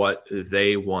about what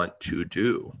they want to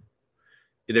do.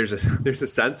 There's a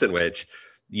sense in which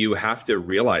you have to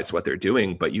realize what they're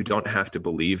doing, but you don't have to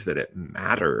believe that it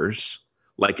matters,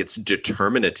 like it's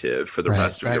determinative for the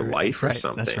rest of your life or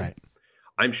something. That's right.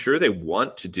 I'm sure they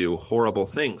want to do horrible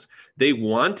things. They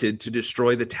wanted to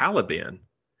destroy the Taliban.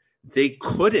 They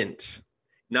couldn't.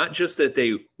 Not just that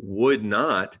they would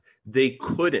not, they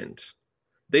couldn't.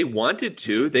 They wanted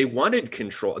to. They wanted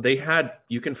control.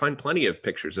 You can find plenty of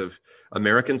pictures of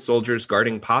American soldiers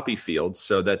guarding poppy fields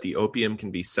so that the opium can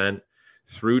be sent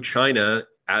through China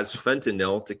as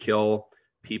fentanyl to kill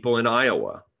people in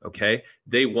Iowa. Okay.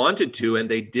 They wanted to, and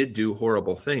they did do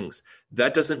horrible things.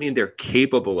 That doesn't mean they're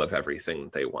capable of everything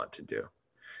they want to do.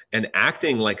 And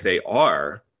acting like they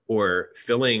are, or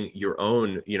filling your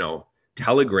own,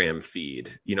 Telegram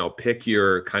feed, pick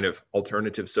your kind of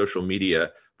alternative social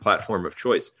media platform of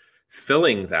choice,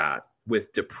 filling that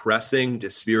with depressing,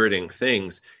 dispiriting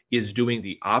things is doing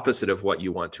the opposite of what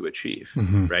you want to achieve.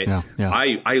 Right. Yeah.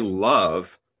 I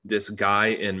love this guy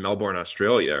in Melbourne,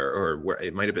 Australia, or where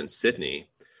it might've been Sydney,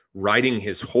 riding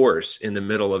his horse in the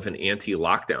middle of an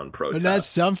anti-lockdown protest. And that's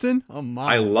something? Oh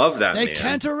my. I love that, man. They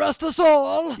can't arrest us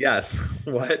all. Yes.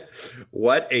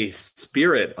 What a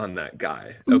spirit on that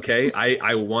guy. Okay.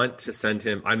 I want to send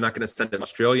him, I'm not going to send him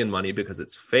Australian money because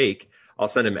it's fake. I'll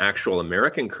send him actual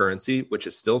American currency, which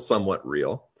is still somewhat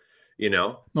real,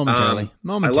 Momentarily.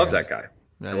 I love that guy.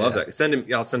 I love that.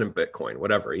 I'll send him Bitcoin,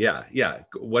 whatever. Yeah.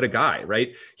 What a guy,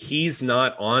 right? He's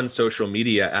not on social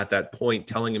media at that point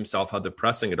telling himself how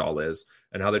depressing it all is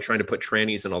and how they're trying to put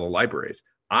trannies in all the libraries.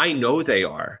 I know they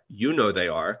are. They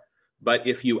are. But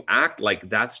if you act like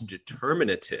that's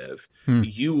determinative,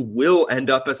 you will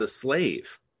end up as a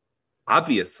slave.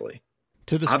 Obviously.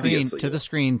 To the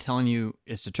screen telling you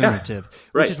it's determinative,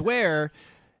 which is where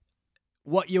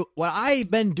what I've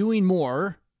been doing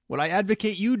more, what I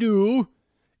advocate you do,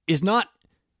 is not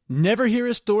never hear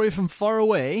a story from far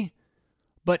away,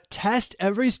 but test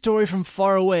every story from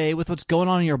far away with what's going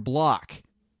on in your block.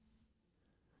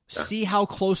 See how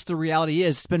close the reality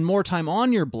is. Spend more time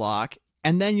on your block,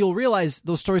 and then you'll realize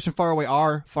those stories from far away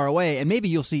are far away, and maybe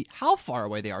you'll see how far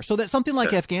away they are. So that something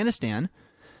like Afghanistan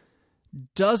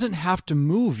doesn't have to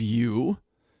move you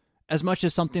as much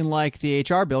as something like the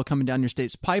HR bill coming down your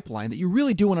state's pipeline that you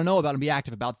really do want to know about and be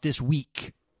active about this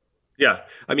week. Yeah.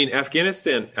 I mean,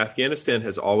 Afghanistan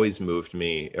has always moved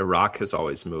me. Iraq has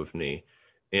always moved me.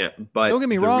 But don't get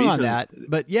me wrong on that,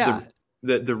 but yeah.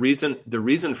 The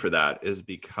reason for that is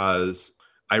because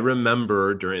I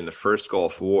remember during the first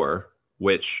Gulf War,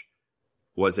 which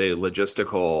was a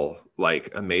logistical,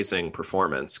 like amazing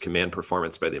performance, command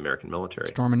performance by the American military.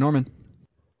 Storm and Norman.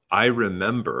 I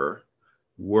remember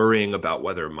worrying about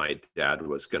whether my dad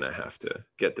was going to have to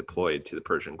get deployed to the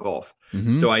Persian Gulf.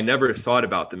 Mm-hmm. So I never thought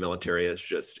about the military as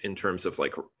just in terms of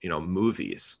like,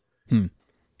 movies.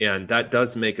 And that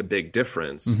does make a big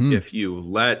difference if you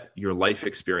let your life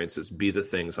experiences be the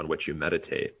things on which you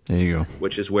meditate. There you go.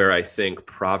 Which is where I think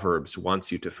Proverbs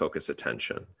wants you to focus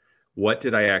attention. What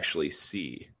did I actually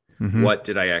see? What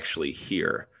did I actually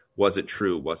hear? Was it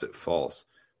true? Was it false?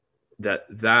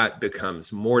 That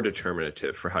becomes more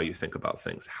determinative for how you think about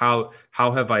things. How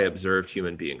have I observed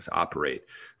human beings operate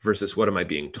versus what am I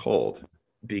being told?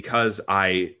 Because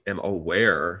I am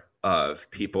aware of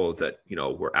people that,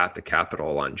 were at the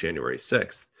Capitol on January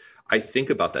 6th, I think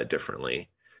about that differently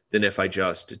than if I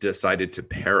just decided to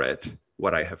parrot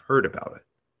what I have heard about it.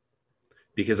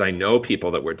 Because I know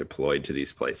people that were deployed to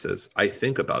these places, I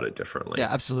think about it differently.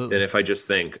 Yeah, absolutely. Than if I just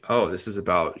think, oh, this is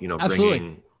about, absolutely. Bringing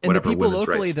whatever. And the people women's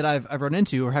locally rights. that I've run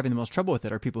into are having the most trouble with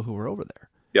it are people who were over there.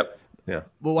 Yep. Yeah.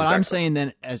 Well, what I'm saying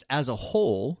then, as a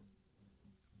whole,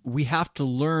 we have to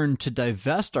learn to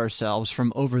divest ourselves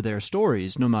from over there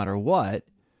stories, no matter what.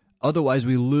 Otherwise,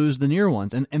 we lose the near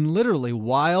ones. And literally,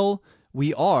 while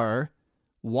we are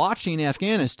watching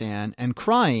Afghanistan and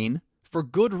crying for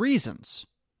good reasons,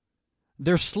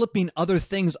 they're slipping other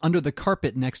things under the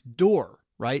carpet next door,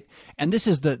 right? And this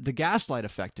is the gaslight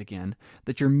effect again,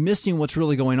 that you're missing what's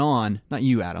really going on. Not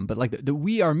you, Adam, but like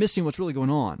we are missing what's really going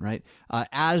on, right?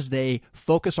 As they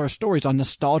focus our stories on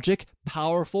nostalgic,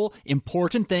 powerful,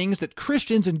 important things that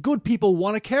Christians and good people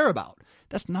want to care about.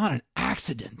 That's not an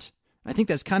accident. I think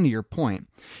that's kind of your point.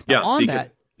 Now, go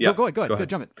ahead,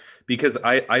 jump it. Because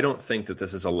I don't think that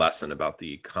this is a lesson about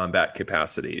the combat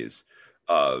capacities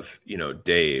of,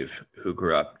 Dave, who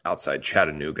grew up outside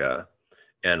Chattanooga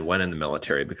and went in the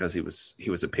military because he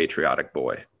was a patriotic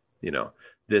boy.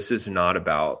 This is not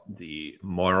about the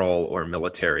moral or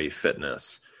military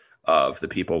fitness of the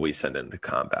people we send into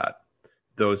combat.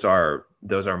 Those are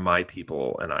my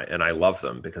people, and I love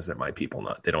them because they're my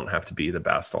people. They don't have to be the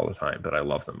best all the time, but I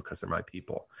love them because they're my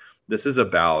people. This is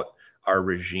about our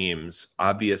regime's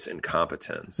obvious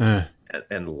incompetence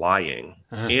and lying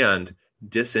and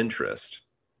disinterest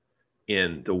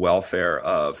in the welfare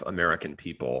of American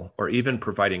people, or even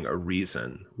providing a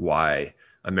reason why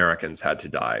Americans had to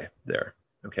die there.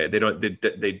 Okay, they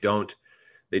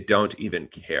don't even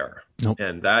care. Nope.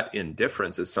 And that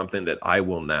indifference is something that I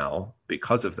will now,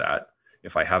 because of that,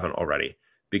 if I haven't already,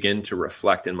 begin to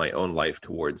reflect in my own life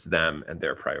towards them and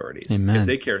their priorities. Amen. If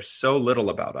they care so little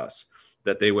about us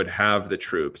that they would have the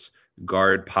troops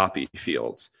guard poppy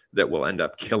fields that will end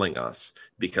up killing us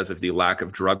because of the lack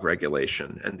of drug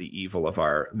regulation and the evil of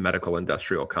our medical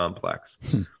industrial complex.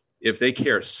 If they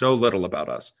care so little about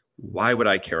us, why would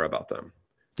I care about them?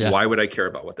 Yeah. Why would I care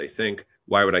about what they think?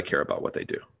 Why would I care about what they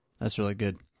do? That's really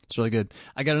good. It's really good.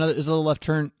 I got there's a little left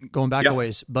turn going back a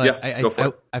ways, but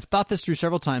I've thought this through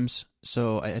several times,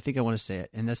 so I think I want to say it,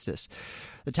 and that's this.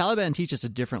 The Taliban teach us a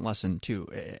different lesson too.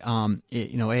 An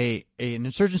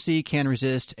insurgency can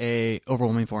resist a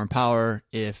overwhelming foreign power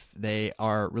if they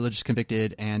are religious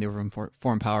convicted, and the overwhelming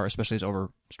foreign power especially is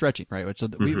overstretching, right? So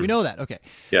we know that. Okay.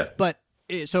 Yeah. But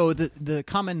so the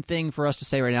common thing for us to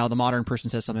say right now, the modern person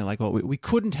says something like, well, we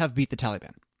couldn't have beat the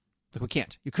Taliban. Like, we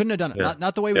can't. You couldn't have done it. Yeah.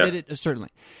 Not the way we did it, certainly.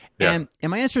 Yeah. And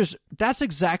my answer is, that's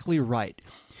exactly right.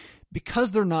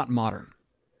 Because they're not modern.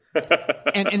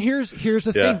 and here's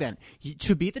the thing then.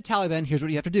 To beat the Taliban, here's what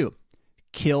you have to do.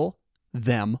 Kill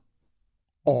them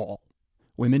all.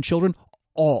 Women, children,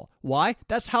 all. Why?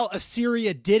 That's how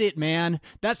Assyria did it, man.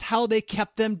 That's how they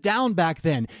kept them down back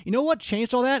then. You know what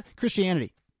changed all that?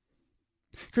 Christianity.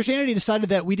 Christianity decided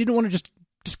that we didn't want to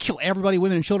just kill everybody,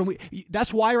 women and children.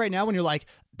 That's why right now when you're like,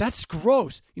 that's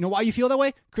gross. You know why you feel that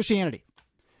way? Christianity.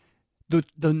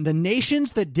 The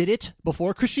nations that did it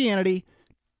before Christianity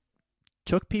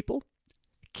took people,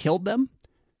 killed them,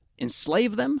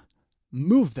 enslaved them,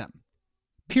 moved them.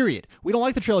 Period. We don't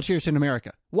like the Trail of Tears in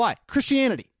America. Why?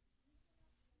 Christianity.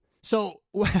 So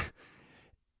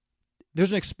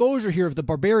there's an exposure here of the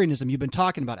barbarianism you've been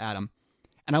talking about, Adam.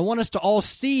 And I want us to all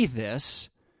see this,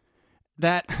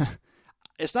 that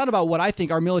it's not about what I think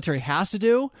our military has to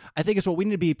do. I think it's what we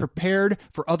need to be prepared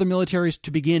for other militaries to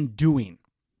begin doing.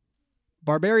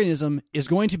 Barbarianism is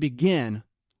going to begin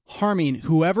harming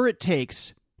whoever it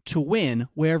takes to win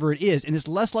wherever it is. And it's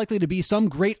less likely to be some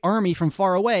great army from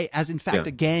far away as, in fact,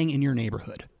 a gang in your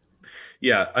neighborhood.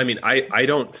 Yeah, I mean, I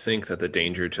don't think that the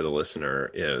danger to the listener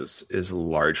is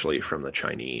largely from the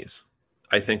Chinese.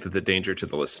 I think that the danger to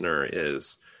the listener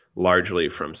is largely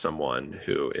from someone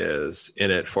who is in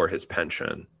it for his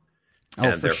pension Oh,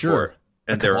 and for sure.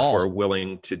 A therefore cabal.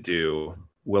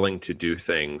 willing to do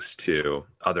things to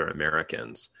other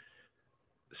Americans.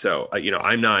 So I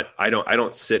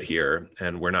don't sit here,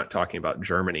 and we're not talking about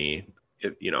Germany,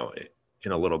 in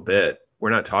a little bit. We're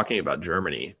not talking about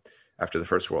Germany after the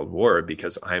First World War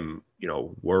because I'm,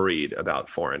 worried about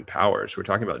foreign powers. We're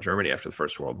talking about Germany after the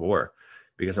First World War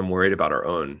because I'm worried about our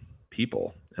own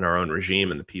people and our own regime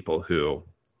and the people who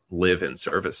live in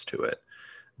service to it,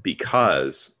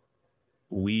 because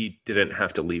we didn't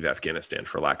have to leave Afghanistan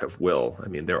for lack of will. I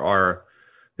mean, there are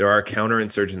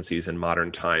counterinsurgencies in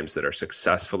modern times that are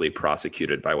successfully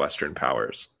prosecuted by Western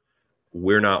powers.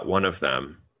 We're not one of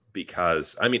them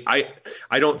because, I mean,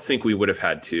 I don't think we would have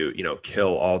had to,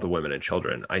 kill all the women and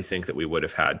children. I think that we would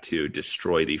have had to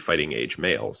destroy the fighting age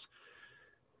males.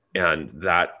 And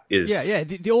that is... Yeah.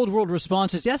 The old world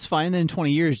response is, yes, fine. And then in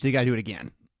 20 years, they got to do it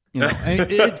again.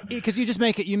 Because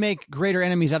you make greater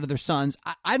enemies out of their sons.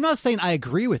 I'm not saying I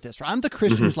agree with this. Right? I'm the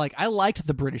Christian who's like, I liked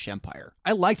the British Empire.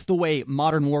 I liked the way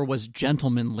modern war was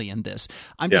gentlemanly in this.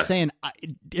 I'm just saying,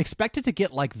 expect it to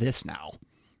get like this now.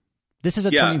 This is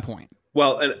a turning point.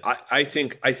 Well, and I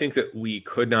think that we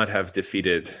could not have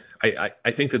defeated.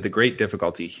 I think that the great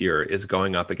difficulty here is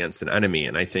going up against an enemy,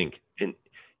 and I think in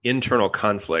internal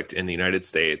conflict in the United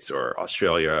States or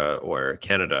Australia or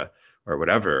Canada or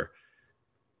whatever,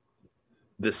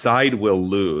 the side will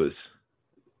lose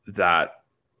that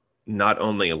not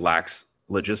only lacks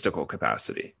logistical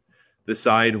capacity, the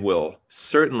side will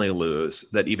certainly lose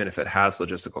that even if it has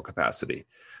logistical capacity,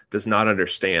 does not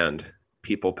understand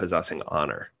people possessing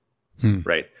honor,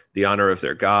 right? The honor of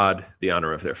their God, the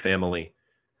honor of their family.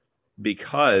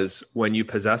 Because when you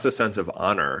possess a sense of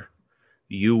honor,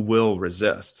 you will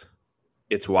resist.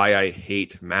 It's why I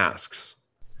hate masks.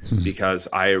 Because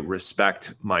I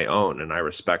respect my own and I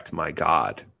respect my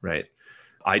God, right?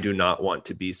 I do not want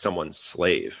to be someone's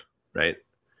slave, right?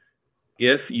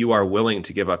 If you are willing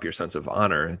to give up your sense of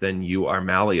honor, then you are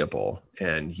malleable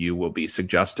and you will be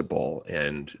suggestible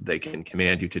and they can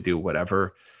command you to do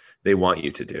whatever they want you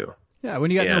to do. Yeah,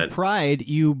 when you got no pride,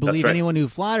 you believe right. anyone who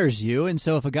flatters you. And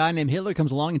so if a guy named Hitler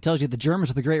comes along and tells you the Germans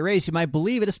are the great race, you might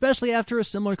believe it, especially after a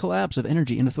similar collapse of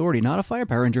energy and authority, not of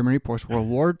firepower in Germany post-World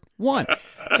War I.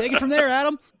 Take it from there,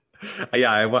 Adam.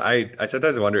 Yeah, I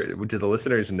sometimes wonder, do the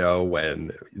listeners know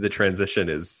when the transition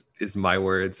is my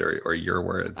words or your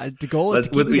words? The goal is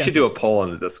we should do a poll on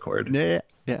the Discord.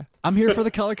 Yeah. I'm here for the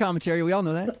color commentary. We all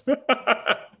know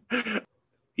that.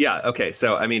 Yeah, okay.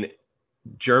 So, I mean,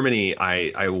 Germany,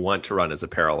 I want to run as a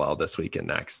parallel this week and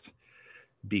next,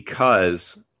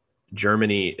 because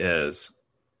Germany is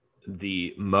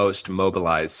the most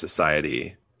mobilized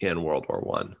society in World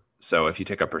War I. So if you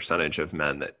take a percentage of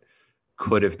men that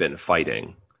could have been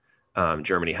fighting,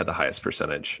 Germany had the highest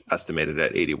percentage, estimated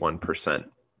at 81%.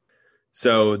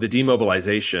 So the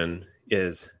demobilization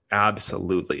is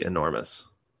absolutely enormous.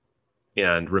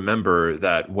 And remember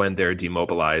that when they're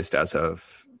demobilized as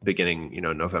of beginning,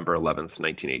 November 11th,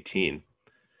 1918,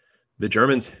 the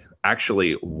Germans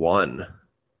actually won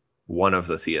one of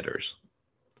the theaters.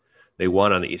 They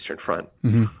won on the Eastern Front.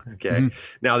 Mm-hmm. Okay. Mm-hmm.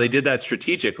 Now they did that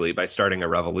strategically by starting a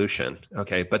revolution.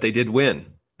 Okay. But they did win.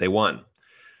 They won.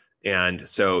 And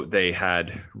so they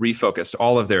had refocused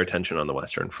all of their attention on the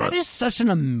Western Front. That is such an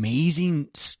amazing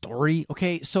story.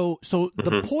 Okay, so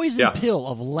the poison pill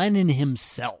of Lenin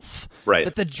himself. Right.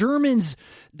 That the Germans,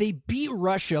 they beat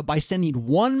Russia by sending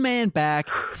one man back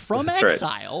from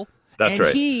exile. That's right.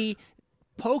 And he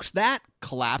pokes that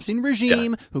collapsing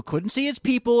regime who couldn't see its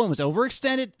people and was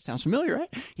overextended. Sounds familiar,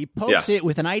 right? He pokes it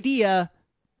with an idea.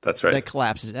 That's right. That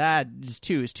collapses. It's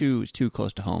too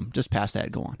close to home. Just past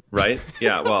that, go on. Right?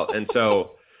 Yeah. Well, and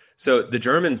so the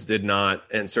Germans did not,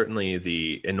 and certainly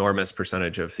the enormous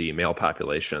percentage of the male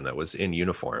population that was in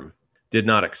uniform did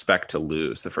not expect to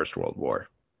lose the First World War.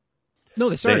 No,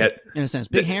 they started in a sense.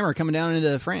 Big hammer coming down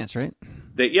into France, right?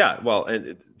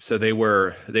 And so they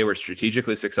were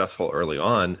strategically successful early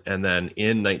on, and then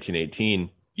in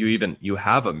 1918, you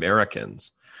have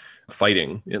Americans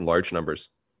fighting in large numbers.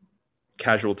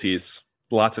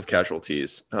 Lots of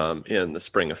casualties in the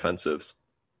spring offensives.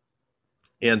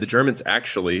 And the Germans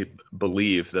actually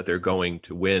believe that they're going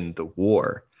to win the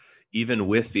war, even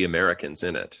with the Americans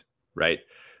in it, right?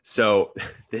 So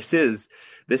this is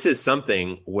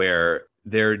something where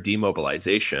their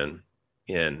demobilization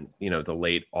in, the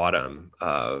late autumn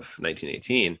of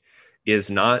 1918 is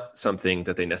not something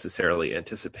that they necessarily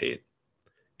anticipate.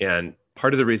 And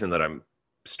part of the reason that I'm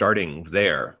starting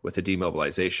there with the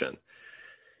demobilization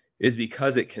is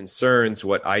because it concerns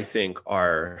what I think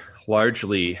are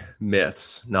largely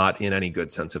myths, not in any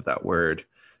good sense of that word,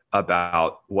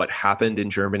 about what happened in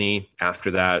Germany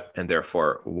after that, and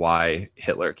therefore why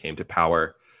Hitler came to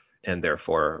power, and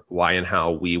therefore why and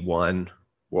how we won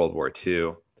World War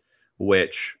II,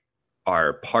 which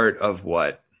are part of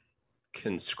what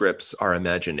conscripts our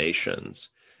imaginations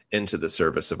into the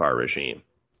service of our regime.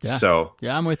 Yeah. So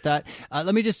yeah, I'm with that.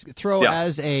 Let me just throw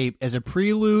as a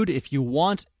prelude, if you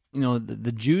want,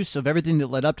 the juice of everything that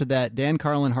led up to that, Dan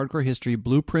Carlin, Hardcore History,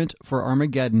 Blueprint for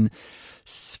Armageddon.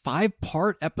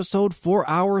 5-part episode, 4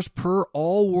 hours per,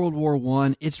 all World War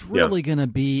I. It's really going to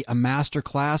be a master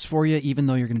class for you, even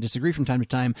though you're going to disagree from time to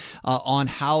time on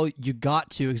how you got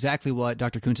to exactly what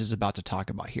Dr. Kuntz is about to talk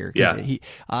about here. The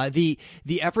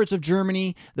efforts of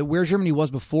Germany, where Germany was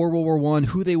before World War I,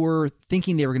 who they were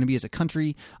thinking they were going to be as a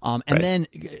country, and then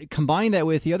combine that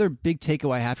with the other big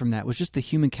takeaway I had from that was just the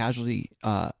human casualty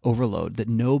overload that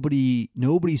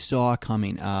nobody saw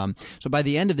coming. So by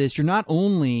the end of this, you're not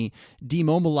only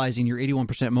demobilizing your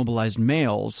 81% mobilized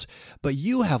males, but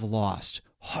you have lost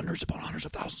hundreds upon hundreds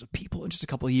of thousands of people in just a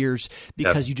couple of years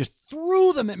because you just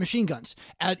threw them at machine guns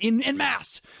in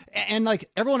mass. And like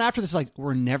everyone after this is like,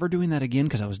 we're never doing that again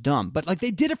because I was dumb. But like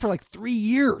they did it for like 3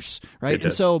 years, right?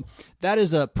 And so that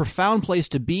is a profound place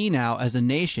to be now as a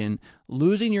nation,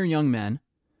 losing your young men.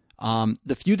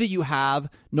 The few that you have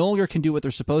no longer can do what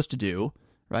they're supposed to do,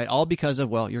 right? All because of,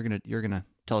 well, you're gonna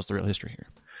tell us the real history here.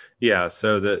 Yeah,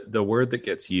 so the word that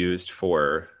gets used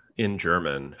in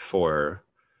German for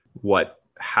what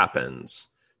happens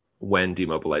when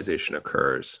demobilization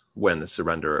occurs, when the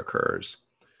surrender occurs,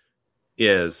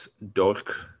 is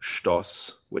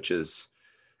Dolchstoß, which is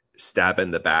stab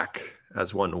in the back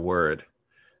as one word.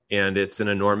 And it's an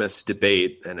enormous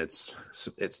debate, and it's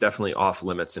definitely off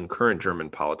limits in current German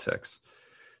politics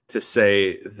to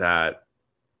say that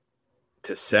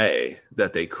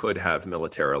they could have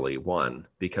militarily won,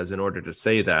 because in order to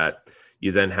say that,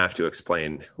 you then have to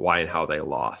explain why and how they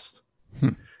lost.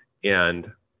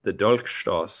 And the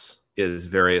Dolchstoß is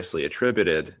variously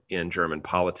attributed in German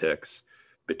politics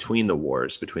between the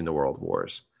world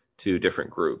wars, to different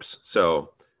groups.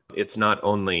 So it's not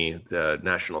only the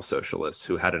National Socialists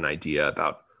who had an idea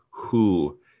about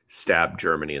who stabbed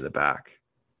Germany in the back.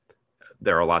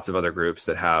 There are lots of other groups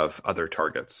that have other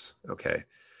targets. Okay.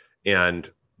 And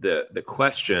the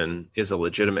question is a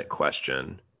legitimate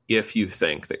question if you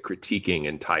think that critiquing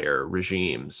entire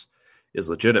regimes is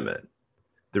legitimate.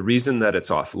 The reason that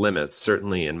it's off limits,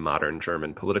 certainly in modern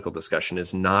German political discussion,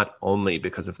 is not only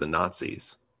because of the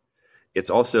Nazis. It's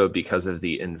also because of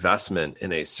the investment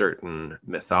in a certain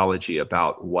mythology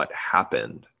about what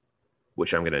happened,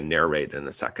 which I'm going to narrate in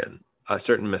a second. A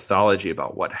certain mythology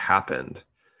about what happened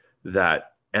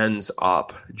that ends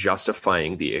up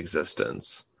justifying the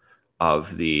existence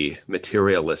of the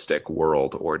materialistic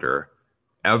world order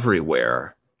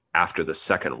everywhere after the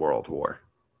Second World War.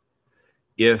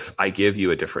 If I give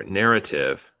you a different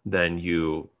narrative, then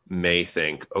you may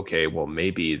think, okay, well,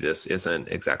 maybe this isn't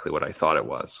exactly what I thought it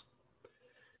was.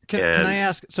 Can I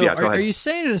ask, so are you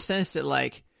saying in a sense that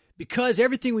like, because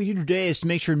everything we do today is to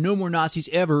make sure no more Nazis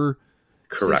ever,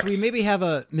 correct, since we maybe have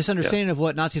a misunderstanding of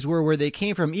what Nazis were, where they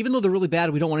came from, even though they're really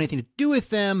bad, we don't want anything to do with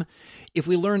them. If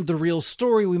we learned the real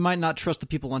story, we might not trust the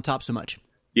people on top so much.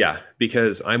 Yeah,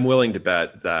 because I'm willing to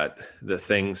bet that the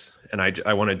things, and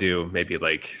I want to do maybe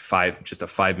like just a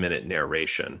 5-minute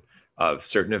narration of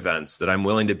certain events that I'm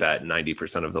willing to bet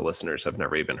 90% of the listeners have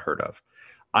never even heard of.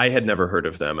 I had never heard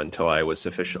of them until I was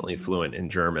sufficiently fluent in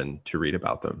German to read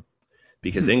about them,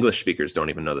 because English speakers don't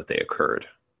even know that they occurred.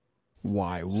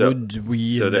 Why would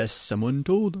we unless someone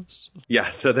told us? Yeah,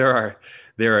 so there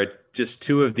are just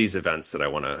two of these events that I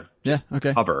want to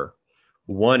cover.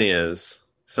 One is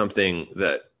something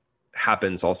that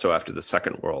happens also after the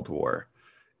Second World War,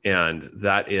 and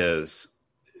that is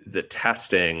the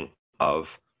testing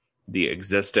of the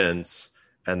existence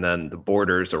and then the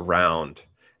borders around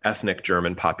ethnic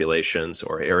German populations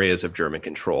or areas of German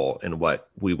control in what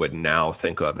we would now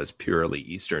think of as purely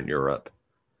Eastern Europe.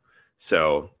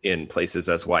 So in places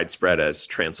as widespread as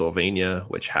Transylvania,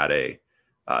 which had a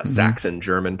Saxon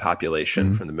German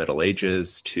population from the Middle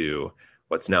Ages, to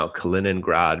what's now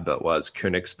Kaliningrad, but was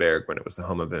Königsberg when it was the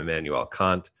home of Immanuel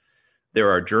Kant. There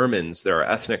are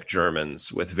ethnic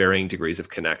Germans with varying degrees of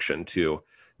connection to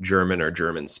German or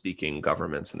German-speaking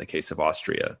governments in the case of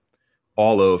Austria,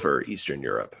 all over Eastern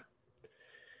Europe.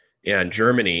 And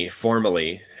Germany,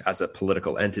 formally, as a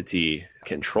political entity,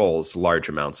 controls large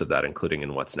amounts of that, including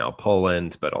in what's now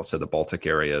Poland, but also the Baltic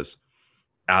areas,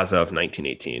 as of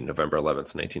 1918, November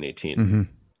 11th, 1918.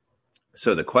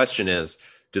 So the question is,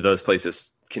 do those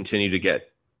places continue to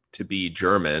get to be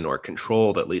German or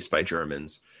controlled at least by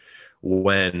Germans?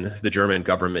 when the German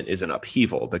government is in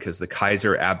upheaval because the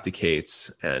Kaiser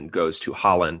abdicates and goes to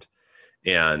Holland,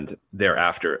 and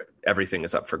thereafter everything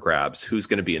is up for grabs. Who's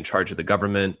going to be in charge of the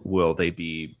government? Will they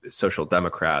be social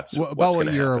democrats? About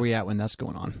what year are we at when that's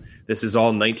going on? This is all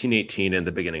 1918 and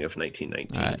the beginning of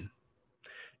 1919. Right.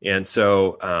 And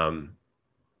so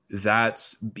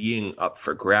that's being up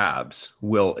for grabs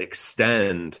will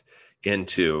extend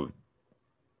into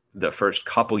the first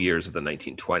couple years of the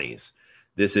 1920s.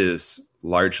 This is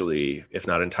largely, if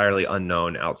not entirely,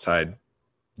 unknown outside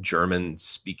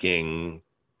German-speaking,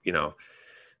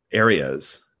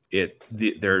 areas.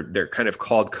 They're kind of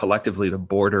called collectively the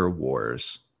border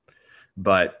wars,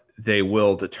 but they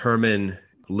will determine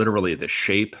literally the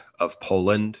shape of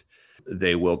Poland.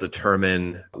 They will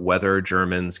determine whether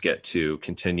Germans get to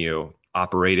continue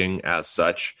operating as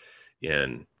such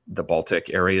in the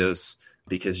Baltic areas,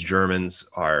 because Germans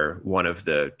are one of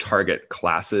the target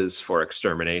classes for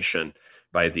extermination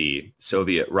by the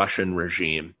Soviet Russian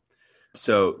regime.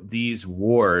 So these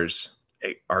wars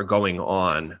are going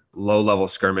on, low-level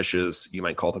skirmishes. You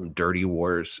might call them dirty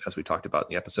wars, as we talked about in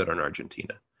the episode on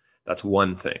Argentina. That's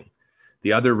one thing.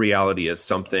 The other reality is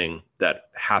something that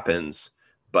happens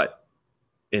but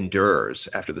endures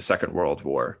after the Second World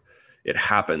War. It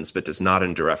happens but does not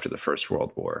endure after the First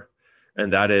World War.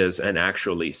 And that is an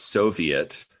actually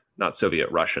Soviet, not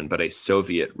Soviet Russian, but a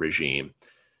Soviet regime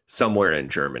somewhere in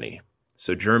Germany.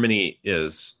 So Germany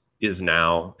is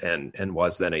now and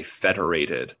was then a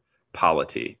federated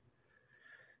polity.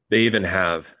 They even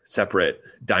have separate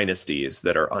dynasties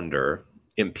that are under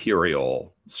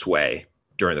imperial sway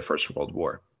during the First World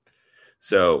War.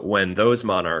 So when those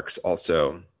monarchs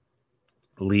also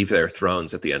leave their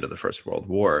thrones at the end of the First World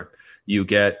War, you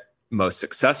get most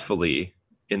successfully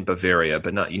in Bavaria,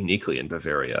 but not uniquely in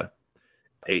Bavaria,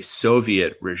 a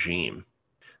Soviet regime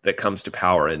that comes to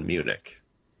power in Munich.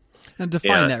 And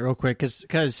define that real quick,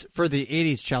 because for the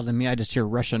 80s child in me, I just hear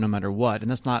Russia no matter what, and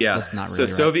that's not really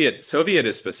so right. Soviet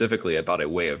is specifically about a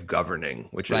way of governing,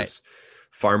 which is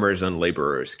farmers and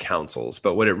laborers councils.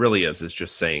 But what it really is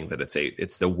just saying that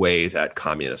it's the way that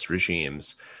communist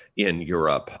regimes in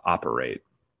Europe operate.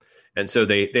 And so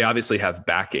they obviously have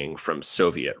backing from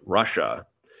Soviet Russia,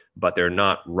 but they're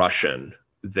not Russian.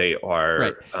 They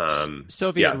are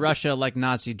Soviet Russia, like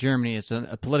Nazi Germany. It's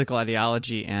a political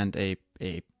ideology and a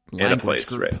language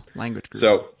group.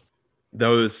 So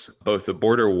both the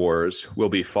border wars will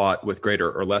be fought with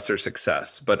greater or lesser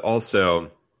success, but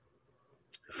also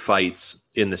fights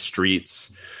in the streets,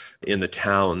 in the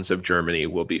towns of Germany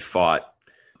will be fought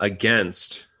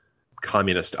against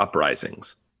communist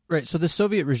uprisings. Right. So the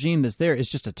Soviet regime that's there is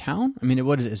just a town? I mean,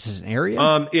 what is this, an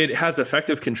area? It has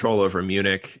effective control over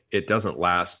Munich. It doesn't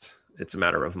last. It's a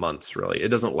matter of months, really. It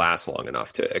doesn't last long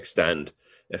enough to extend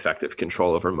effective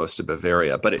control over most of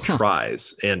Bavaria, but it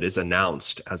tries and is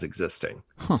announced as existing.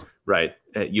 Right.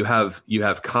 You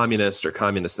have communist or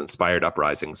communist-inspired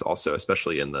uprisings also,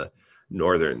 especially in the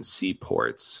northern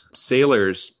seaports.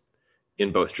 Sailors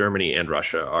in both Germany and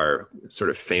Russia are sort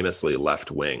of famously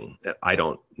left-wing. I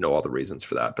don't know all the reasons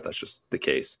for that, but that's just the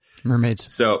case.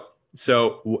 Mermaids. So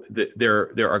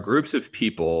there are groups of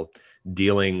people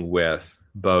dealing with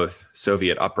both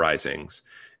Soviet uprisings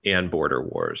and border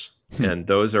wars. And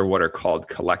those are what are called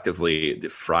collectively the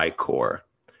Freikorps,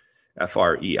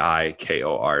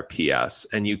 Freikorps.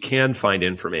 And you can find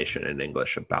information in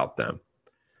English about them.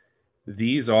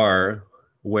 These are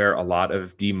where a lot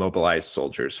of demobilized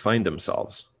soldiers find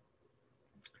themselves.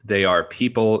 They are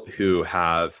people who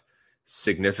have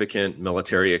significant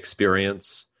military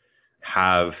experience,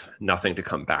 have nothing to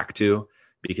come back to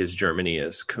because Germany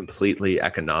is completely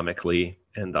economically,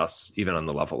 and thus even on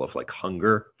the level of like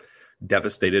hunger,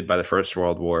 devastated by the First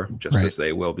World War, just as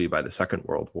they will be by the Second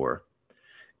World War.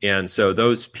 And so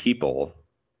those people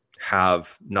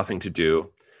have nothing to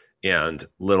do and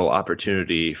little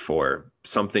opportunity for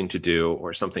something to do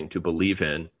or something to believe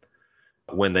in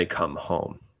when they come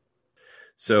home.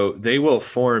 So they will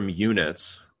form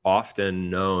units often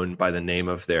known by the name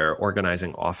of their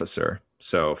organizing officer.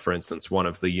 So, for instance, one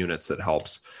of the units that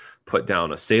helps put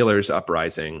down a sailors'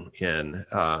 uprising in,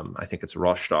 I think it's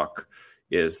Rostock,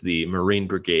 is the Marine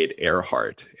Brigade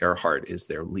Ehrhardt. Ehrhardt is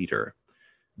their leader.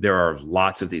 There are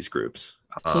lots of these groups.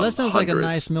 So that sounds like a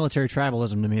nice military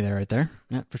tribalism to me there, right there.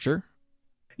 Yeah, for sure.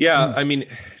 Yeah, I mean,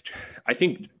 I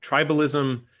think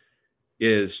tribalism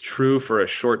is true for a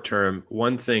short term.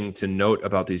 One thing to note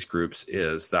about these groups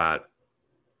is that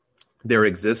their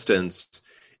existence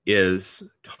is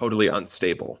totally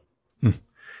unstable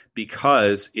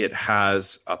because it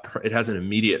has an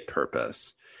immediate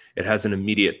purpose. It has an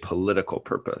immediate political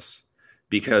purpose.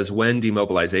 Because when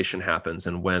demobilization happens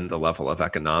and when the level of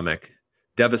economic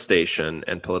devastation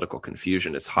and political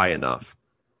confusion is high enough,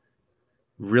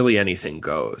 really anything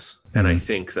goes. And I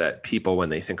think that people, when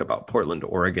they think about Portland,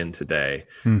 Oregon today,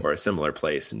 or a similar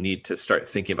place, need to start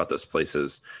thinking about those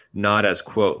places not as,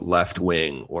 quote, left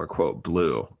wing or, quote,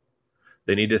 blue.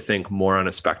 They need to think more on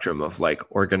a spectrum of like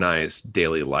organized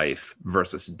daily life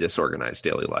versus disorganized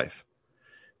daily life.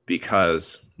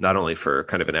 Because not only for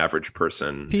kind of an average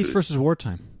person, peace versus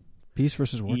wartime.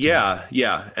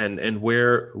 Yeah. And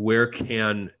where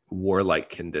can warlike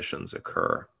conditions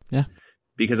occur? Yeah.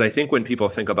 Because I think when people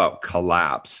think about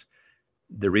collapse,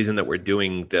 the reason that we're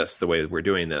doing this the way we're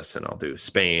doing this, and I'll do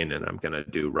Spain and I'm going to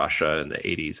do Russia in the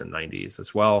 80s and 90s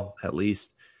as well, at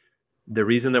least. The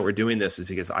reason that we're doing this is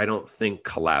because I don't think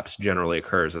collapse generally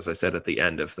occurs, as I said at the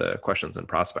end of the Questions and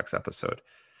Prospects episode,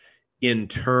 in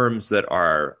terms that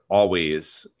are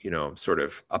always, sort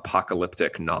of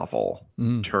apocalyptic novel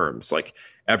terms, like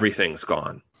everything's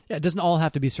gone. Yeah, it doesn't all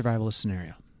have to be survivalist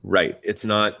scenario. Right. It's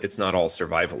not all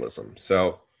survivalism.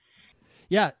 So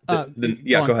yeah. Go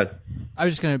ahead. I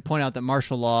was just going to point out that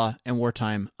martial law and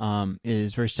wartime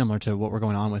is very similar to what we're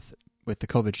going on with the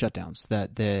COVID shutdowns,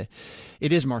 that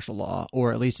it is martial law,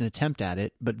 or at least an attempt at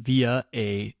it, but via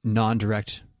a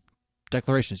non-direct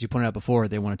declaration. As you pointed out before,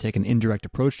 they want to take an indirect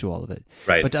approach to all of it.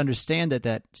 Right. But to understand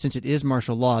that since it is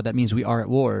martial law, that means we are at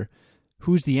war.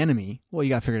 Who's the enemy? Well, you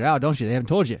got to figure it out, don't you? They haven't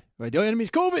told you. Right? The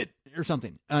enemy's COVID or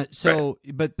something.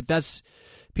 But that's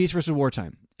peace versus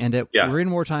wartime. And that we're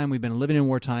in wartime. We've been living in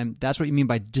wartime. That's what you mean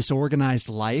by disorganized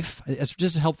life. It's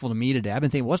just helpful to me today. I've been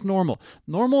thinking, what's normal?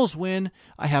 Normal is when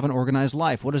I have an organized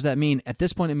life. What does that mean? At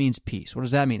this point, it means peace. What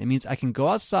does that mean? It means I can go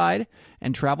outside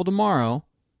and travel tomorrow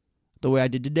the way I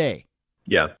did today.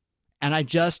 Yeah. And I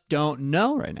just don't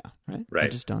know right now. Right. I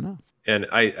just don't know. And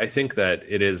I think that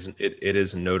it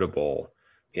is notable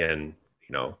in,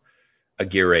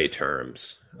 Aguirre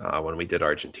terms, when we did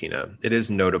Argentina. It is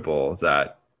notable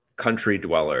that country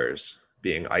dwellers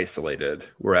being isolated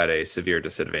were at a severe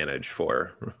disadvantage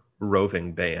for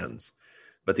roving bands.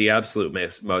 But the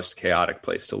absolute most chaotic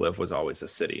place to live was always a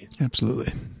city.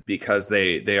 Absolutely. Because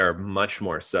they are much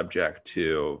more subject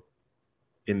to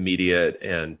immediate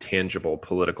and tangible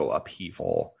political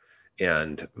upheaval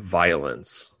and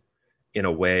violence in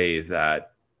a way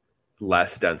that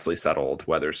less densely settled,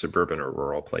 whether suburban or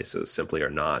rural places, simply are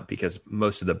not, because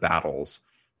most of the battles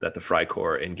that the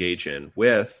Freikorps engage in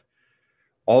with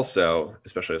also,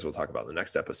 especially as we'll talk about in the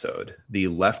next episode, the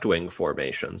left-wing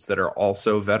formations that are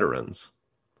also veterans,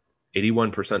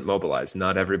 81% mobilized.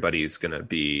 Not everybody's going to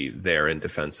be there in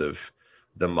defense of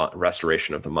the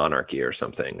restoration of the monarchy or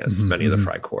something, as many of the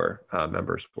Freikorps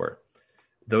members were.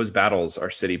 Those battles are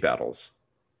city battles.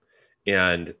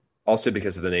 And also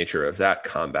because of the nature of that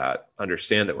combat,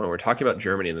 understand that when we're talking about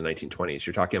Germany in the 1920s,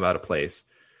 you're talking about a place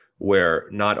where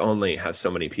not only have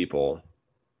so many people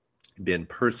been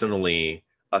personally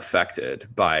affected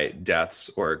by deaths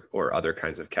or other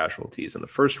kinds of casualties in the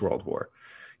First World War,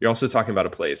 you're also talking about a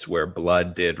place where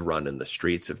blood did run in the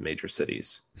streets of major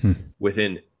cities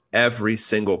within every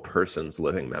single person's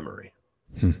living memory.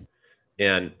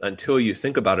 And until you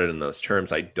think about it in those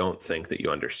terms, I don't think that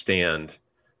you understand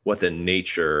what the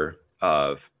nature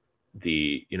of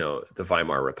the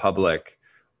Weimar Republic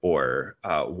or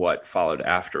what followed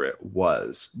after it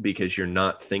was, because you're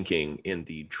not thinking in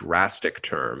the drastic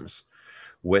terms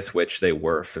with which they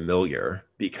were familiar.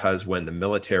 Because when the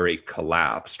military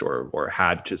collapsed or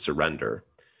had to surrender,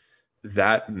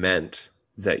 that meant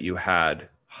that you had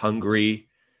hungry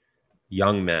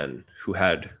young men who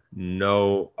had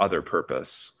no other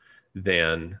purpose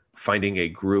than finding a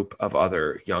group of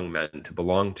other young men to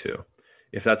belong to.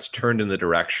 If that's turned in the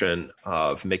direction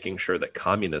of making sure that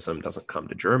communism doesn't come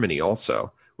to Germany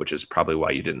also, which is probably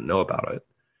why you didn't know about it.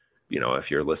 If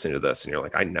you're listening to this and you're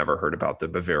like, I never heard about the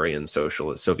Bavarian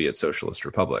Soviet Socialist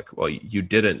Republic. Well, you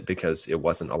didn't, because it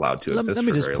wasn't allowed to exist. Let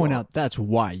me just point out, that's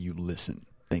why you listen.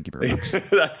 Thank you very much.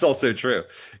 That's also true.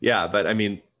 Yeah. But I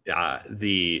mean,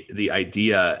 the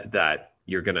idea that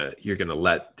you're gonna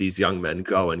let these young men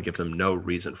go and give them no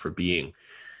reason for being.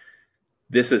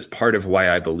 This is part of why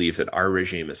I believe that our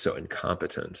regime is so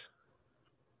incompetent,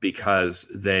 because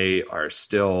they are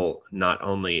still not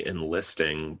only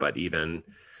enlisting, but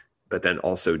then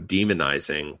also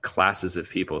demonizing classes of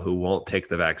people who won't take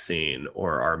the vaccine,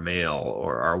 or are male,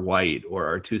 or are white, or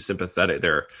are too sympathetic.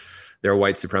 They're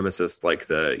white supremacists, like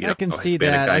the Hispanic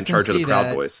guy in charge of the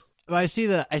Proud Boys. But I see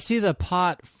the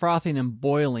pot frothing and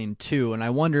boiling too, and I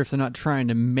wonder if they're not trying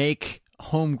to make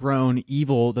homegrown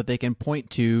evil that they can point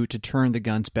to turn the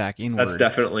guns back inward. That's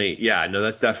definitely, yeah, no,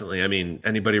 that's definitely. I mean,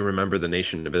 anybody remember the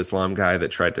Nation of Islam guy that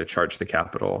tried to charge the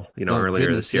Capitol,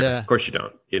 earlier this year? Yeah. Of course you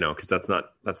don't, because that's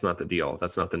not the deal.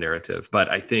 That's not the narrative. But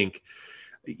I think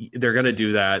they're going to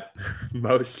do that.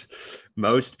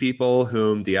 Most people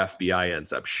whom the FBI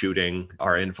ends up shooting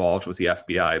are involved with the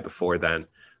FBI before then.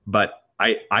 But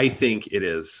I think it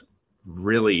is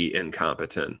really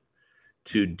incompetent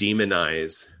to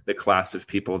demonize the class of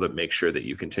people that make sure that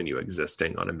you continue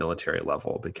existing on a military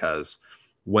level, because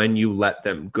when you let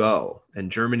them go,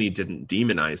 and Germany didn't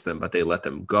demonize them, but they let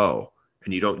them go,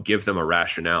 and you don't give them a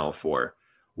rationale for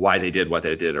why they did what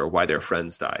they did or why their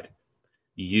friends died,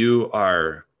 you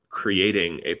are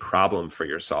creating a problem for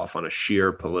yourself on a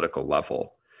sheer political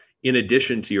level, in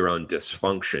addition to your own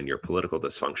dysfunction, your political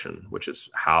dysfunction, which is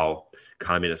how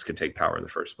communists could take power in the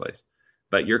first place.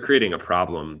 But you're creating a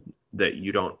problem that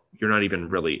you're not even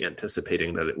really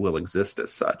anticipating that it will exist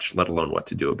as such, let alone what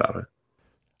to do about it.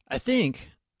 I think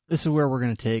this is where we're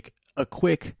going to take a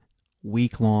quick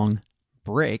week-long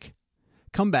break,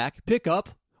 come back, pick up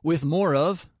with more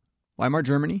of Weimar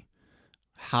Germany,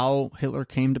 how Hitler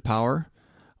came to power,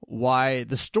 why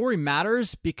the story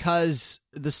matters, because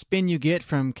the spin you get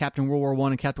from Captain World War I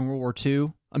and Captain World War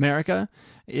II America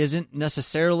isn't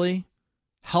necessarily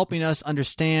helping us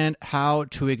understand how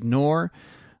to ignore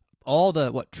all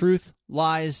the truth,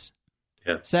 lies,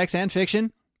 sex, and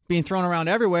fiction being thrown around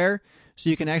everywhere, so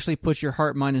you can actually put your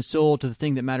heart, mind, and soul to the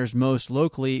thing that matters most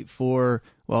locally for,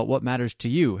 what matters to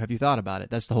you. Have you thought about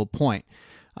it? That's the whole point.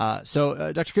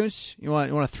 So, Dr. Kuntz, you want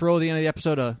to throw at the end of the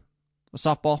episode a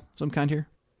softball of some kind here?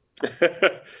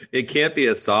 It can't be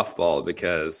a softball,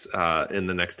 because in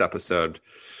the next episode,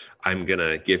 I'm going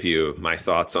to give you my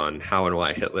thoughts on how and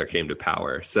why Hitler came to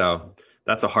power. So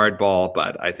that's a hard ball,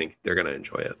 but I think they're going to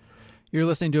enjoy it. You're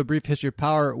listening to A Brief History of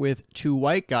Power with two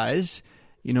white guys.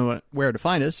 You know where to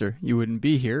find us, or you wouldn't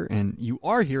be here. And you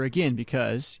are here again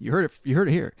because you heard it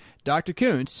here. Dr.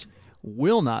 Kuntz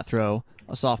will not throw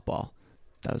a softball.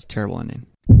 That was a terrible ending.